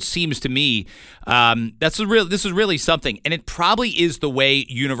 Harvard seems to me this is really something, and it probably is the way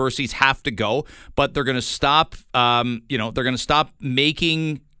universities have to go. But they're going to stop. They're going to stop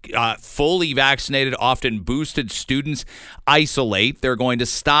making fully vaccinated, often boosted students isolate. They're going to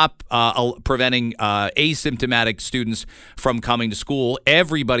stop preventing asymptomatic students from coming to school.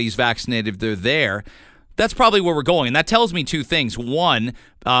 Everybody's vaccinated if they're there. That's probably where we're going. And that tells me two things. One,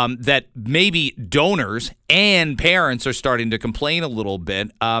 that maybe donors and parents are starting to complain a little bit.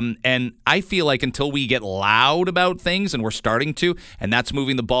 And I feel like until we get loud about things, and we're starting to, and that's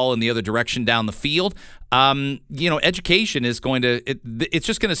moving the ball in the other direction down the field, education is going to, it's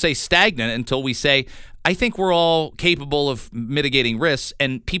just going to stay stagnant until we say, I think we're all capable of mitigating risks,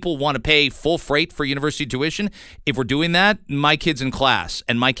 and people want to pay full freight for university tuition. If we're doing that, my kid's in class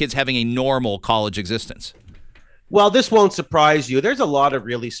and my kid's having a normal college existence. Well, this won't surprise you. There's a lot of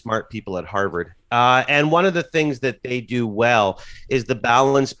really smart people at Harvard. And one of the things that they do well is the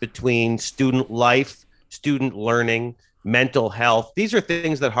balance between student life, student learning, mental health. These are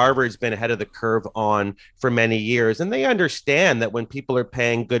things that Harvard's been ahead of the curve on for many years. And they understand that when people are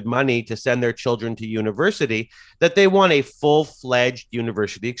paying good money to send their children to university, that they want a full-fledged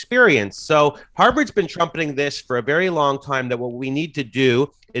university experience. So Harvard's been trumpeting this for a very long time, that what we need to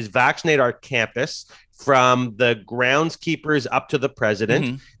do is vaccinate our campus from the groundskeepers up to the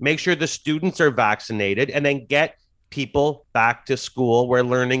president, make sure the students are vaccinated, and then get people back to school where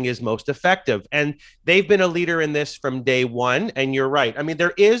learning is most effective. And they've been a leader in this from day one. And you're right. I mean,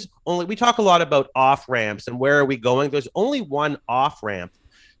 there is only, we talk a lot about off ramps and where are we going? There's only one off ramp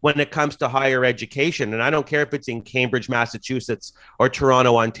when it comes to higher education. And I don't care if it's in Cambridge, Massachusetts, or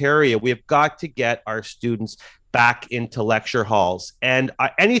Toronto, Ontario. We have got to get our students back into lecture halls. And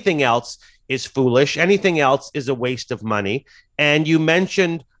anything else is foolish. Anything else is a waste of money. And you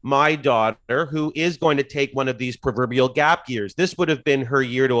mentioned my daughter, who is going to take one of these proverbial gap years. This would have been her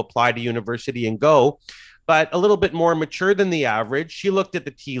year to apply to university and go, but a little bit more mature than the average. She looked at the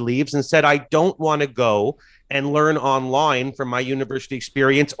tea leaves and said, I don't want to go and learn online from my university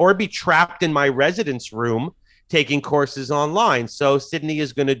experience or be trapped in my residence room taking courses online. So Sydney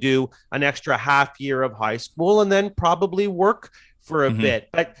is going to do an extra half year of high school and then probably work for a bit.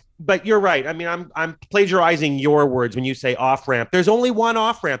 But you're right. I mean, I'm plagiarizing your words when you say off ramp. There's only one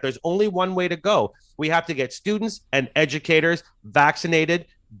off ramp. There's only one way to go. We have to get students and educators vaccinated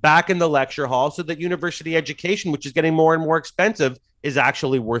back in the lecture hall so that university education, which is getting more and more expensive, is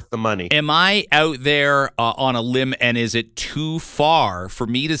actually worth the money. Am I out there on a limb, and is it too far for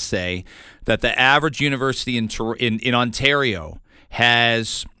me to say that the average university in Ontario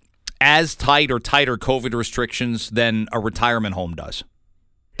has as tight or tighter COVID restrictions than a retirement home does?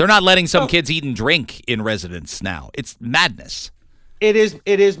 They're not letting some kids eat and drink in residence now. It's madness. It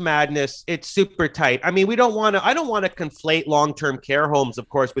is madness. It's super tight. I mean, I don't want to conflate long-term care homes, of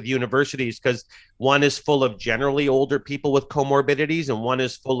course, with universities, because one is full of generally older people with comorbidities and one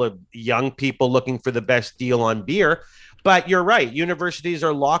is full of young people looking for the best deal on beer. But you're right. Universities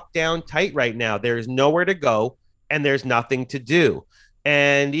are locked down tight right now. There's nowhere to go and there's nothing to do.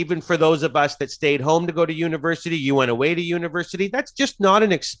 And even for those of us that stayed home to go to university, you went away to university, that's just not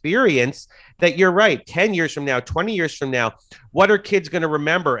an experience that, you're right, 10 years from now, 20 years from now, what are kids going to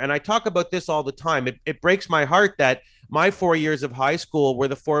remember? And I talk about this all the time. It breaks my heart that my 4 years of high school were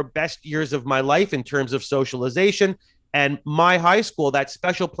the 4 best years of my life in terms of socialization. And my high school, that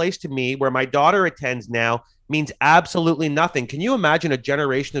special place to me where my daughter attends now, means absolutely nothing. Can you imagine a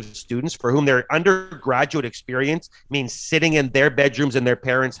generation of students for whom their undergraduate experience means sitting in their bedrooms in their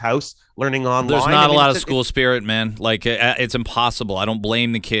parents' house learning online? There's not a lot of school spirit, man. Like, it's impossible. I don't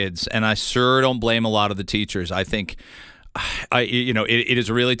blame the kids, and I sure don't blame a lot of the teachers. I think it is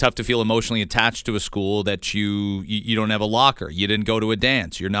really tough to feel emotionally attached to a school that you don't have a locker. You didn't go to a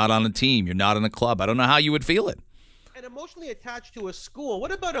dance. You're not on a team. You're not in a club. I don't know how you would feel it. And emotionally attached to a school.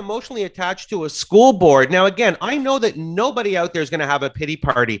 What about emotionally attached to a school board? Now, again, I know that nobody out there is going to have a pity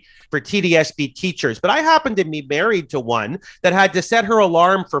party for TDSB teachers, but I happen to be married to one that had to set her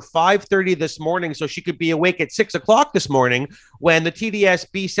alarm for 5:30 this morning so she could be awake at 6 o'clock this morning when the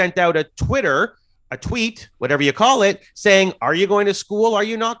TDSB sent out a tweet, whatever you call it, saying, are you going to school? Are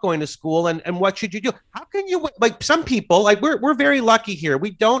you not going to school? And what should you do? How can you, like, some people, like, we're very lucky here.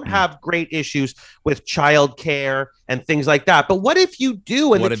 We don't have great issues with childcare and things like that. But what if you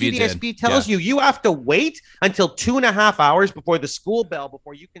do? And the TDSB tells you have to wait until 2.5 hours before the school bell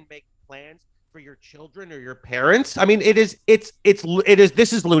before you can make plans for your children or your parents? I mean, this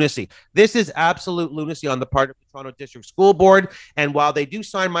is lunacy. This is absolute lunacy on the part of the Toronto District School Board. And while they do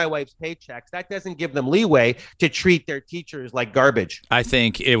sign my wife's paychecks, that doesn't give them leeway to treat their teachers like garbage. I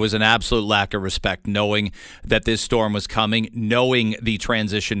think it was an absolute lack of respect, knowing that this storm was coming, knowing the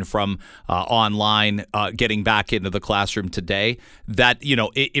transition from online, getting back into the classroom today, that,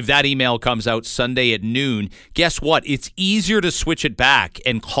 if that email comes out Sunday at noon, guess what? It's easier to switch it back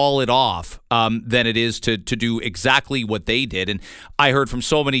and call it off than it is to do exactly what they did. And I heard from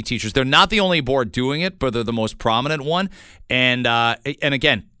so many teachers, they're not the only board doing it, but they're the most prominent one. And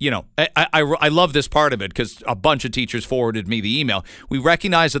again, I love this part of it because a bunch of teachers forwarded me the email. We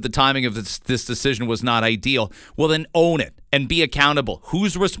recognize that the timing of this decision was not ideal. Well, then own it and be accountable.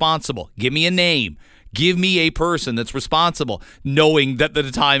 Who's responsible? Give me a name. Give me a person that's responsible, knowing that the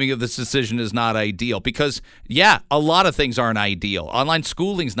timing of this decision is not ideal. Because, yeah, a lot of things aren't ideal. Online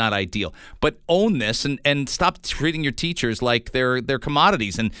schooling's not ideal. But own this and stop treating your teachers like they're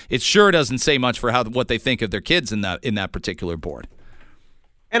commodities. And it sure doesn't say much for what they think of their kids in that particular board.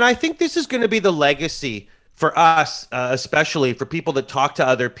 And I think this is going to be the legacy for us, especially for people that talk to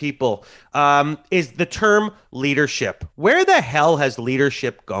other people, is the term leadership. Where the hell has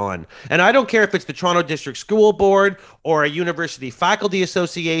leadership gone? And I don't care if it's the Toronto District School Board or a university faculty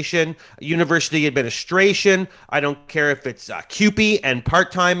association, university administration. I don't care if it's CUPE and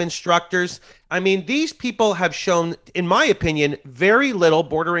part-time instructors. I mean, these people have shown, in my opinion, very little,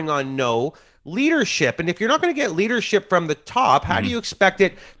 bordering on no, leadership. And if you're not going to get leadership from the top, how do you expect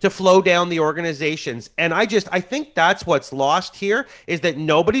it to flow down the organizations? And I think that's what's lost here, is that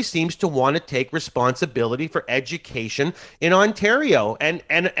nobody seems to want to take responsibility for education in Ontario and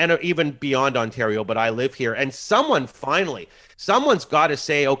even beyond Ontario, but I live here. And someone's got to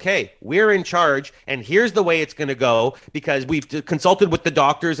say, okay, we're in charge and here's the way it's going to go, because we've consulted with the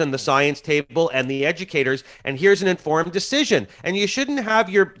doctors and the science table and the educators, and here's an informed decision. And you shouldn't have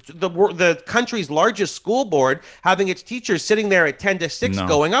the country's largest school board having its teachers sitting there at 10 to 6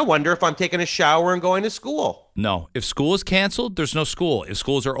 going, I wonder if I'm taking a shower and going to school. No. If school is canceled, there's no school. If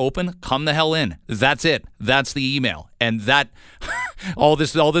schools are open, come the hell in. That's it. That's the email. And that all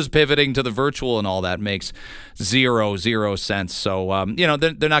this pivoting to the virtual and all that makes zero sense. So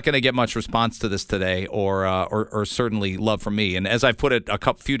they're not going to get much response to this today, or certainly love from me. And as I've put it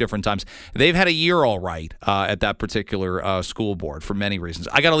a few different times, they've had a year all right at that particular school board for many reasons.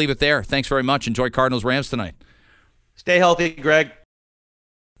 I got to leave it there. Thanks very much. Enjoy Cardinals Rams tonight. Stay healthy, Greg.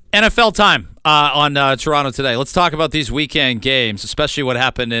 NFL time on Toronto today. Let's talk about these weekend games, especially what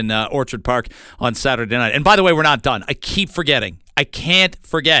happened in Orchard Park on Saturday night. And by the way, we're not done. I keep forgetting. I can't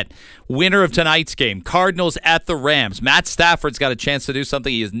forget. Winner of tonight's game, Cardinals at the Rams. Matt Stafford's got a chance to do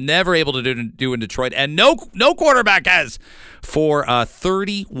something he is never able to do in Detroit, and no quarterback has for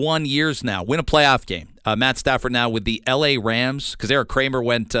 31 years now. Win a playoff game. Matt Stafford now with the L.A. Rams, because Eric Kramer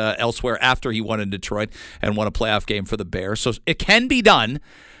went elsewhere after he won in Detroit and won a playoff game for the Bears. So it can be done.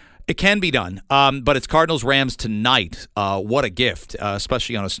 It can be done, but it's Cardinals-Rams tonight. What a gift,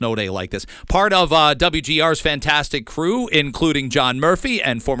 especially on a snow day like this. Part of WGR's fantastic crew, including John Murphy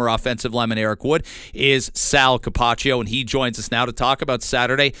and former offensive lineman Eric Wood, is Sal Capaccio, and he joins us now to talk about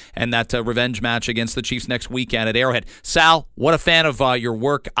Saturday and that revenge match against the Chiefs next weekend at Arrowhead. Sal, what a fan of your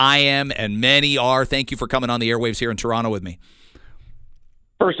work I am, and many are. Thank you for coming on the airwaves here in Toronto with me.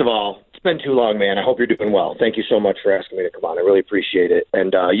 First of all, it's been too long, man. I hope you're doing well. Thank you so much for asking me to come on. I really appreciate it.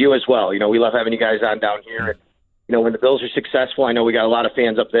 And you as well. We love having you guys on down here. And, when the Bills are successful, I know we got a lot of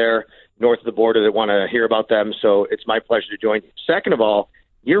fans up there north of the border that want to hear about them. So it's my pleasure to join you. Second of all,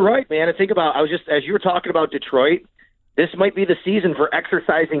 you're right, man. And think about, as you were talking about Detroit, this might be the season for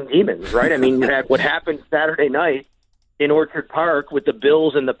exercising demons, right? I mean, you had what happened Saturday night in Orchard Park with the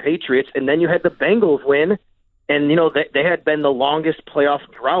Bills and the Patriots, and then you had the Bengals win. And, they had been the longest playoff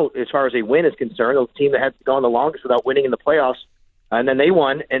drought as far as a win is concerned. The team that had gone the longest without winning in the playoffs. And then they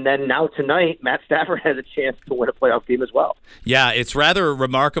won. And then now tonight, Matt Stafford has a chance to win a playoff game as well. Yeah, it's rather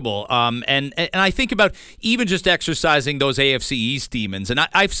remarkable. And I think about even just exercising those AFC East demons. And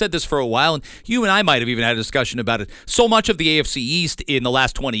I've said this for a while, and you and I might have even had a discussion about it. So much of the AFC East in the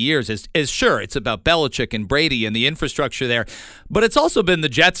last 20 years is sure, it's about Belichick and Brady and the infrastructure there. But it's also been the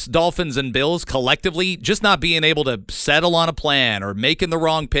Jets, Dolphins, and Bills collectively just not being able to settle on a plan or making the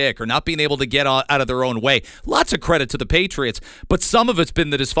wrong pick or not being able to get out of their own way. Lots of credit to the Patriots, but some of it's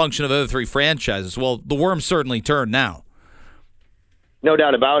been the dysfunction of the other three franchises. Well, the worms certainly turned now. No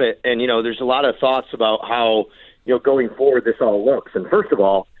doubt about it. And, there's a lot of thoughts about how, going forward this all looks. And first of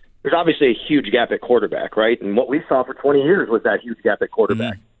all, there's obviously a huge gap at quarterback, right? And what we saw for 20 years was that huge gap at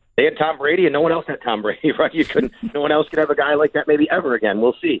quarterback. They had Tom Brady, and no one else had Tom Brady, right? No one else could have a guy like that maybe ever again.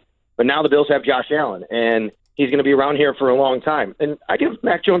 We'll see. But now the Bills have Josh Allen, and he's going to be around here for a long time. And I give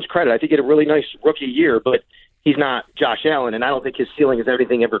Mac Jones credit. I think he had a really nice rookie year, but he's not Josh Allen, and I don't think his ceiling is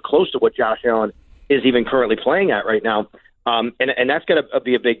anything ever close to what Josh Allen is even currently playing at right now. And that's going to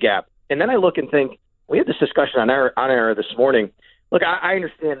be a big gap. And then I look and think, we had this discussion on air this morning. Look, I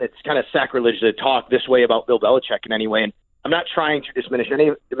understand it's kind of sacrilege to talk this way about Bill Belichick in any way, and I'm not trying to diminish any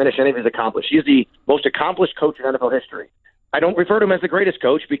of his accomplishments. He's the most accomplished coach in NFL history. I don't refer to him as the greatest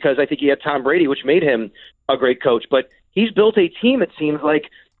coach because I think he had Tom Brady, which made him a great coach. But he's built a team, it seems like,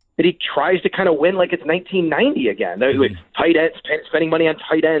 that he tries to kind of win like it's 1990 again. With tight ends, spending money on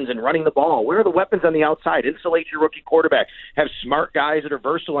tight ends and running the ball. Where are the weapons on the outside? Insulate your rookie quarterback. Have smart guys that are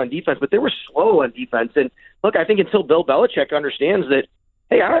versatile on defense, but they were slow on defense. And look, I think until Bill Belichick understands that,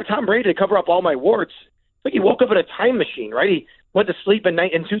 hey, I don't have Tom Brady to cover up all my warts. It's like he woke up in a time machine, right? He went to sleep in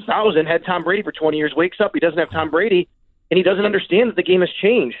 2000, had Tom Brady for 20 years, wakes up, he doesn't have Tom Brady, and he doesn't understand that the game has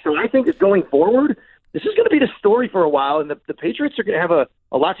changed. So I think that going forward, this is going to be the story for a while, and the Patriots are going to have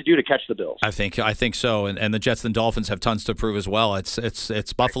a lot to do to catch the Bills. I think so, and the Jets and Dolphins have tons to prove as well.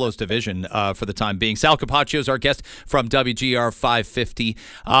 It's Buffalo's division for the time being. Sal Capaccio is our guest from WGR 550.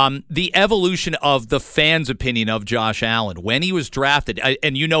 The evolution of the fans' opinion of Josh Allen when he was drafted,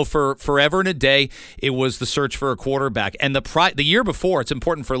 and for forever and a day, it was the search for a quarterback. And the year before, it's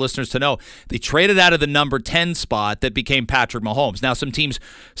important for listeners to know, they traded out of the number 10 spot that became Patrick Mahomes. Now, some teams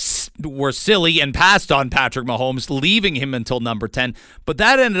were silly and passed on Patrick Mahomes, leaving him until number 10, but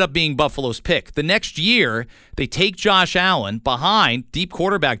that ended up being Buffalo's pick. The next year, they take Josh Allen behind deep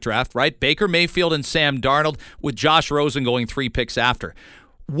quarterback draft, right? Baker Mayfield and Sam Darnold, with Josh Rosen going 3 picks after.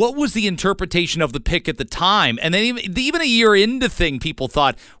 What was the interpretation of the pick at the time? And then even a year into thing, people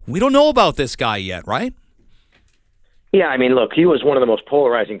thought, we don't know about this guy yet, right? Yeah, I mean, look, he was one of the most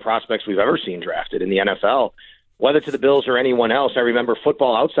polarizing prospects we've ever seen drafted in the NFL. Whether to the Bills or anyone else, I remember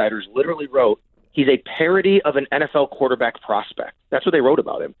Football Outsiders literally wrote, he's a parody of an NFL quarterback prospect. That's what they wrote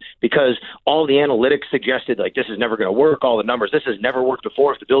about him, because all the analytics suggested, like, this is never going to work, all the numbers, this has never worked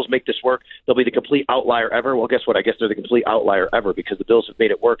before. If the Bills make this work, they'll be the complete outlier ever. Well, guess what? I guess they're the complete outlier ever, because the Bills have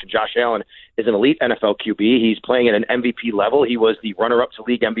made it work, and Josh Allen is an elite NFL QB. He's playing at an MVP level. He was the runner-up to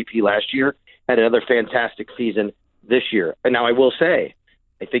league MVP last year, had another fantastic season this year. And now I will say,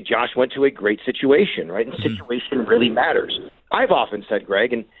 I think Josh went to a great situation, right? And situation really matters. I've often said,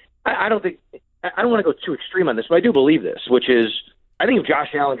 Greg, and I don't want to go too extreme on this, but I do believe this, which is, I think if Josh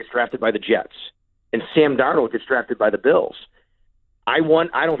Allen gets drafted by the Jets and Sam Darnold gets drafted by the Bills, I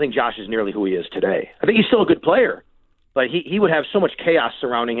don't think Josh is nearly who he is today. I think he's still a good player, but he would have so much chaos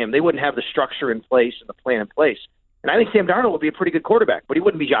surrounding him. They wouldn't have the structure in place and the plan in place. And I think Sam Darnold would be a pretty good quarterback, but he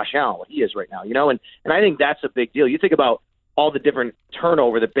wouldn't be Josh Allen, what he is right now, And I think that's a big deal. You think about all the different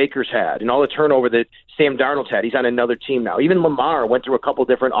turnover that Baker's had and all the turnover that Sam Darnold's had. He's on another team now. Even Lamar went through a couple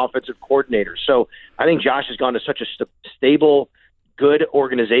different offensive coordinators. So I think Josh has gone to such a stable, good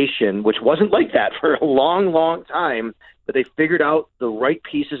organization, which wasn't like that for a long, long time, but they figured out the right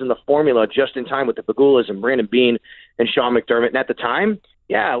pieces in the formula just in time with the Pagulas and Brandon Beane and Sean McDermott. And at the time,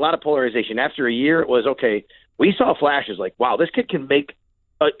 yeah, a lot of polarization. After a year, it was, okay, we saw flashes like, wow, this kid can make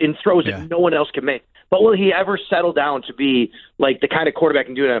in throws that no one else can make. But will he ever settle down to be like the kind of quarterback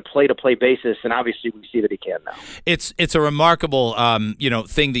can do it on a play-to-play basis? And obviously, we see that he can now. It's a remarkable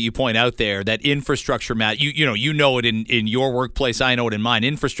thing that you point out there, that infrastructure matters. You know it in your workplace. I know it in mine.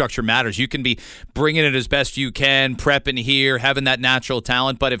 Infrastructure matters. You can be bringing it as best you can, prepping here, having that natural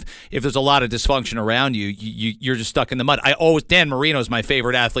talent. But if there's a lot of dysfunction around you, you're just stuck in the mud. Dan Marino is my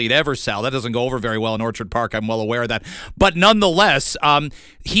favorite athlete ever, Sal. That doesn't go over very well in Orchard Park. I'm well aware of that. But nonetheless,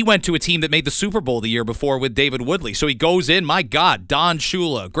 he went to a team that made the Super Bowl the year before with David Woodley. So he goes in, my God, Don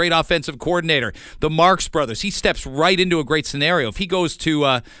Shula, great offensive coordinator, the Marks brothers. He steps right into a great scenario. If he goes to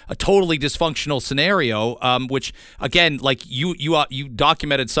a totally dysfunctional scenario, which, again, like you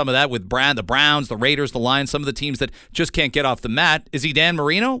documented some of that with the Browns, the Raiders, the Lions, some of the teams that just can't get off the mat. Is he Dan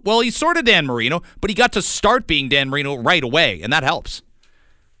Marino? Well, he's sort of Dan Marino, but he got to start being Dan Marino right away, and that helps.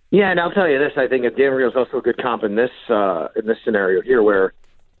 Yeah, and I'll tell you this, I think Dan Marino is also a good comp in this scenario here, where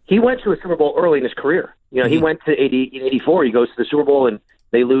he went to a Super Bowl early in his career. He went to 84. He goes to the Super Bowl and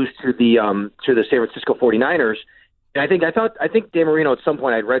they lose to the San Francisco 49ers. And I think Dan Marino at some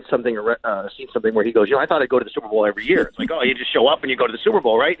point, I'd read something or seen something where he goes, I thought I'd go to the Super Bowl every year. It's like, oh, you just show up and you go to the Super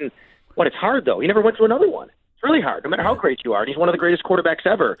Bowl, right? And it's hard though. He never went to another one. It's really hard, no matter how great you are. And he's one of the greatest quarterbacks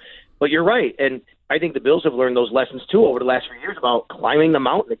ever. But you're right, and I think the Bills have learned those lessons too over the last few years about climbing the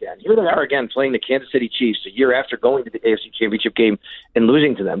mountain again. Here they are again playing the Kansas City Chiefs a year after going to the AFC Championship game and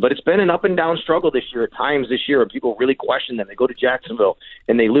losing to them. But it's been an up and down struggle this year at times this year, and people really question them. They go to Jacksonville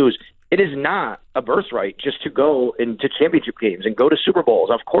and they lose. It is not a birthright just to go into championship games and go to Super Bowls.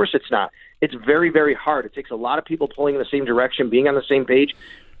 Of course it's not. It's very, very hard. It takes a lot of people pulling in the same direction, being on the same page.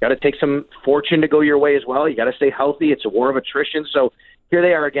 You got to take some fortune to go your way as well. You got to stay healthy. It's a war of attrition. So here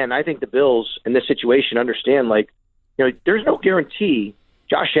they are again. I think the Bills in this situation understand, there's no guarantee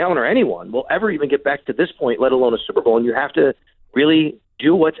Josh Allen or anyone will ever even get back to this point, let alone a Super Bowl. And you have to really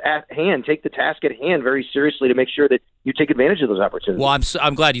do what's at hand. Take the task at hand very seriously to make sure that you take advantage of those opportunities. Well,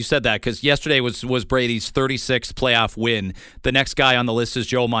 I'm glad you said that, because yesterday was Brady's 36th playoff win. The next guy on the list is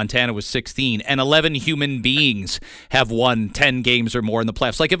Joe Montana with 16, and 11 human beings have won 10 games or more in the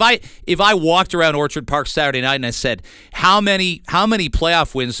playoffs. Like if I walked around Orchard Park Saturday night and I said, how many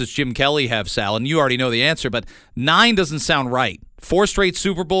playoff wins does Jim Kelly have, Sal? And you already know the answer, but 9 doesn't sound right. 4 straight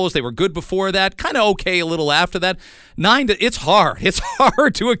Super Bowls. They were good before that, kind of okay a little after that. 9, it's hard. It's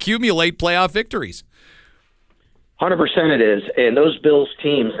hard to accumulate playoff victories. 100% it is. And those Bills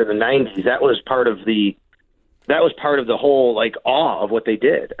teams in the 90s, that was part of the whole like awe of what they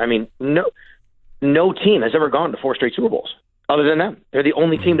did. I mean, no team has ever gone to 4 straight Super Bowls other than them. They're the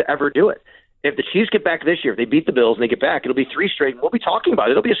only team to ever do it. If the Chiefs get back this year, if they beat the Bills and they get back, it'll be 3 straight, and we'll be talking about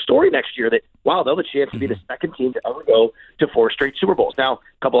it. It'll be a story next year that, wow, they'll have a chance to be the second team to ever go to 4 straight Super Bowls. Now, a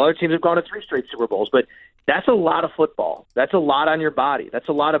couple other teams have gone to 3 straight Super Bowls, but that's a lot of football. That's a lot on your body. That's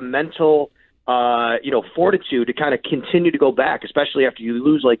a lot of mental fortitude to kind of continue to go back, especially after you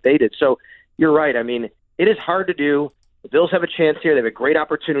lose like they did. So you're right. I mean, it is hard to do. The Bills have a chance here. They have a great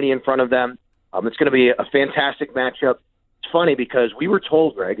opportunity in front of them. It's going to be a fantastic matchup. It's funny because we were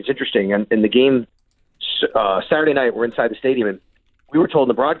told, Greg, it's interesting, in the game Saturday night, we're inside the stadium, and we were told in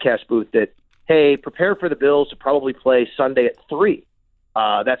the broadcast booth that, hey, prepare for the Bills to probably play Sunday at 3.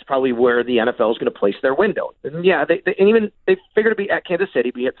 That's probably where the NFL is going to place their window. And yeah, they figured to be at Kansas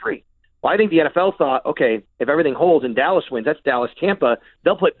City, be at 3. Well, I think the NFL thought, okay, if everything holds and Dallas wins, that's Dallas-Tampa,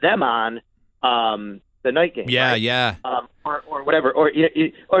 they'll put them on the night game. Yeah, right? yeah. Or whatever, or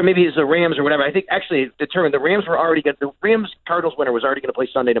maybe it's the Rams or whatever. I think actually determined the Rams were already going. The Rams-Cardinals winner was already going to play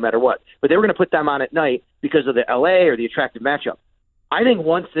Sunday no matter what, but they were going to put them on at night because of the LA or the attractive matchup. I think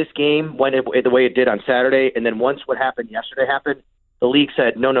once this game went the way it did on Saturday, and then once what happened yesterday happened, the league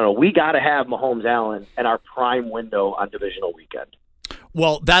said, no, we got to have Mahomes-Allen and our prime window on divisional weekend.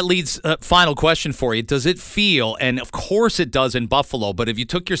 Well, that leads final question for you. Does it feel, and of course it does in Buffalo, but if you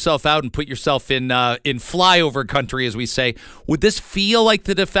took yourself out and put yourself in flyover country, as we say, would this feel like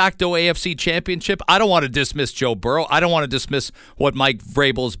the de facto AFC championship? I don't want to dismiss Joe Burrow. I don't want to dismiss what Mike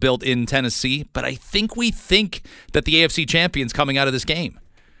Vrabel's built in Tennessee, but I think we think that the AFC champion's coming out of this game.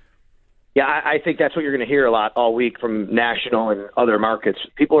 Yeah, I think that's what you're going to hear a lot all week from national and other markets.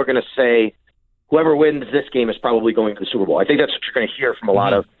 People are going to say, whoever wins this game is probably going to the Super Bowl. I think that's what you're going to hear from a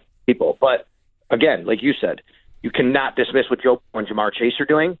lot of people. But again, like you said, you cannot dismiss what Joe and Jamar Chase are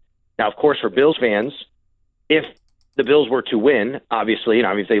doing. Now, of course, for Bills fans, if the Bills were to win, obviously,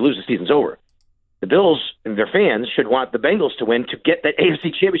 if they lose, the season's over. The Bills and their fans should want the Bengals to win to get that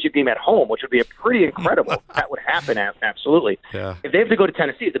AFC Championship game at home, which would be a pretty incredible. That would happen, absolutely. Yeah. If they have to go to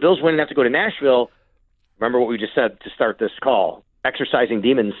Tennessee, if the Bills win and have to go to Nashville, remember what we just said to start this call. Exercising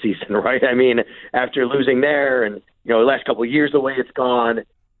demons season, right? I mean, after losing there and, the last couple of years, the way it's gone.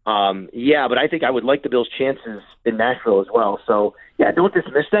 But I think I would like the Bills' chances in Nashville as well. So, yeah, don't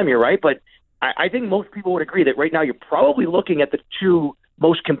dismiss them. You're right. But I think most people would agree that right now you're probably looking at the 2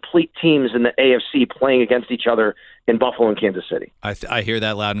 most complete teams in the AFC playing against each other in Buffalo and Kansas City. I hear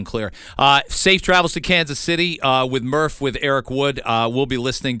that loud and clear. Safe travels to Kansas City with Murph, with Eric Wood. We'll be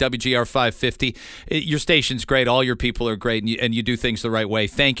listening, WGR 550. Your station's great. All your people are great, and you do things the right way.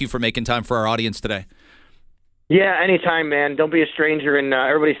 Thank you for making time for our audience today. Yeah, anytime, man. Don't be a stranger, and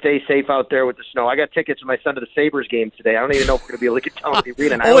everybody stay safe out there with the snow. I got tickets with my son to the Sabres game today. I don't even know if we're going to be able to get down to the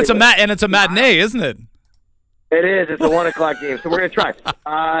arena. It's a matinee, isn't it? It is. It's a 1:00 game, so we're going to try.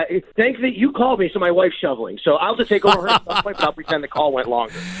 Thanks that you called me, so my wife's shoveling. So I'll just take over her stuff, but I'll pretend the call went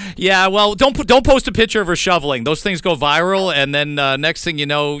longer. Yeah, well, don't post a picture of her shoveling. Those things go viral, and then next thing you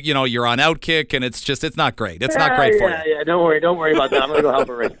know, you're on Outkick, and it's not great. It's not great for you. Yeah, don't worry about that. I'm going to go help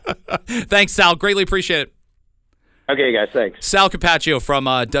her right. Thanks, Sal. Greatly appreciate it. Okay, guys, thanks. Sal Capaccio from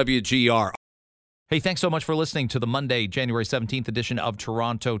WGR. Hey, thanks so much for listening to the Monday, January 17th edition of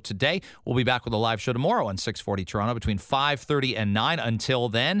Toronto Today. We'll be back with a live show tomorrow on 640 Toronto between 5:30 and 9. Until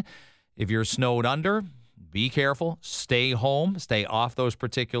then, if you're snowed under, be careful. Stay home. Stay off those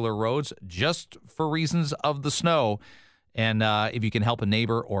particular roads just for reasons of the snow. And if you can help a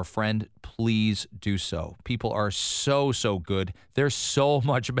neighbor or friend, please do so. People are so good. They're so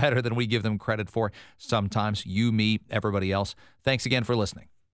much better than we give them credit for. Sometimes you, me, everybody else. Thanks again for listening.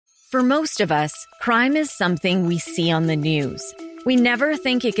 For most of us, crime is something we see on the news. We never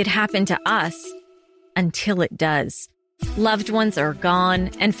think it could happen to us until it does. Loved ones are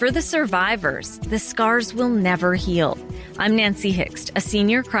gone, and for the survivors, the scars will never heal. I'm Nancy Hixt, a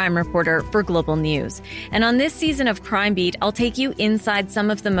senior crime reporter for Global News. And on this season of Crime Beat, I'll take you inside some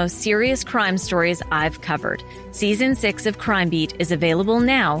of the most serious crime stories I've covered. Season 6 of Crime Beat is available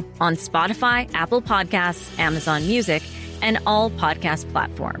now on Spotify, Apple Podcasts, Amazon Music, and all podcast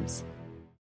platforms.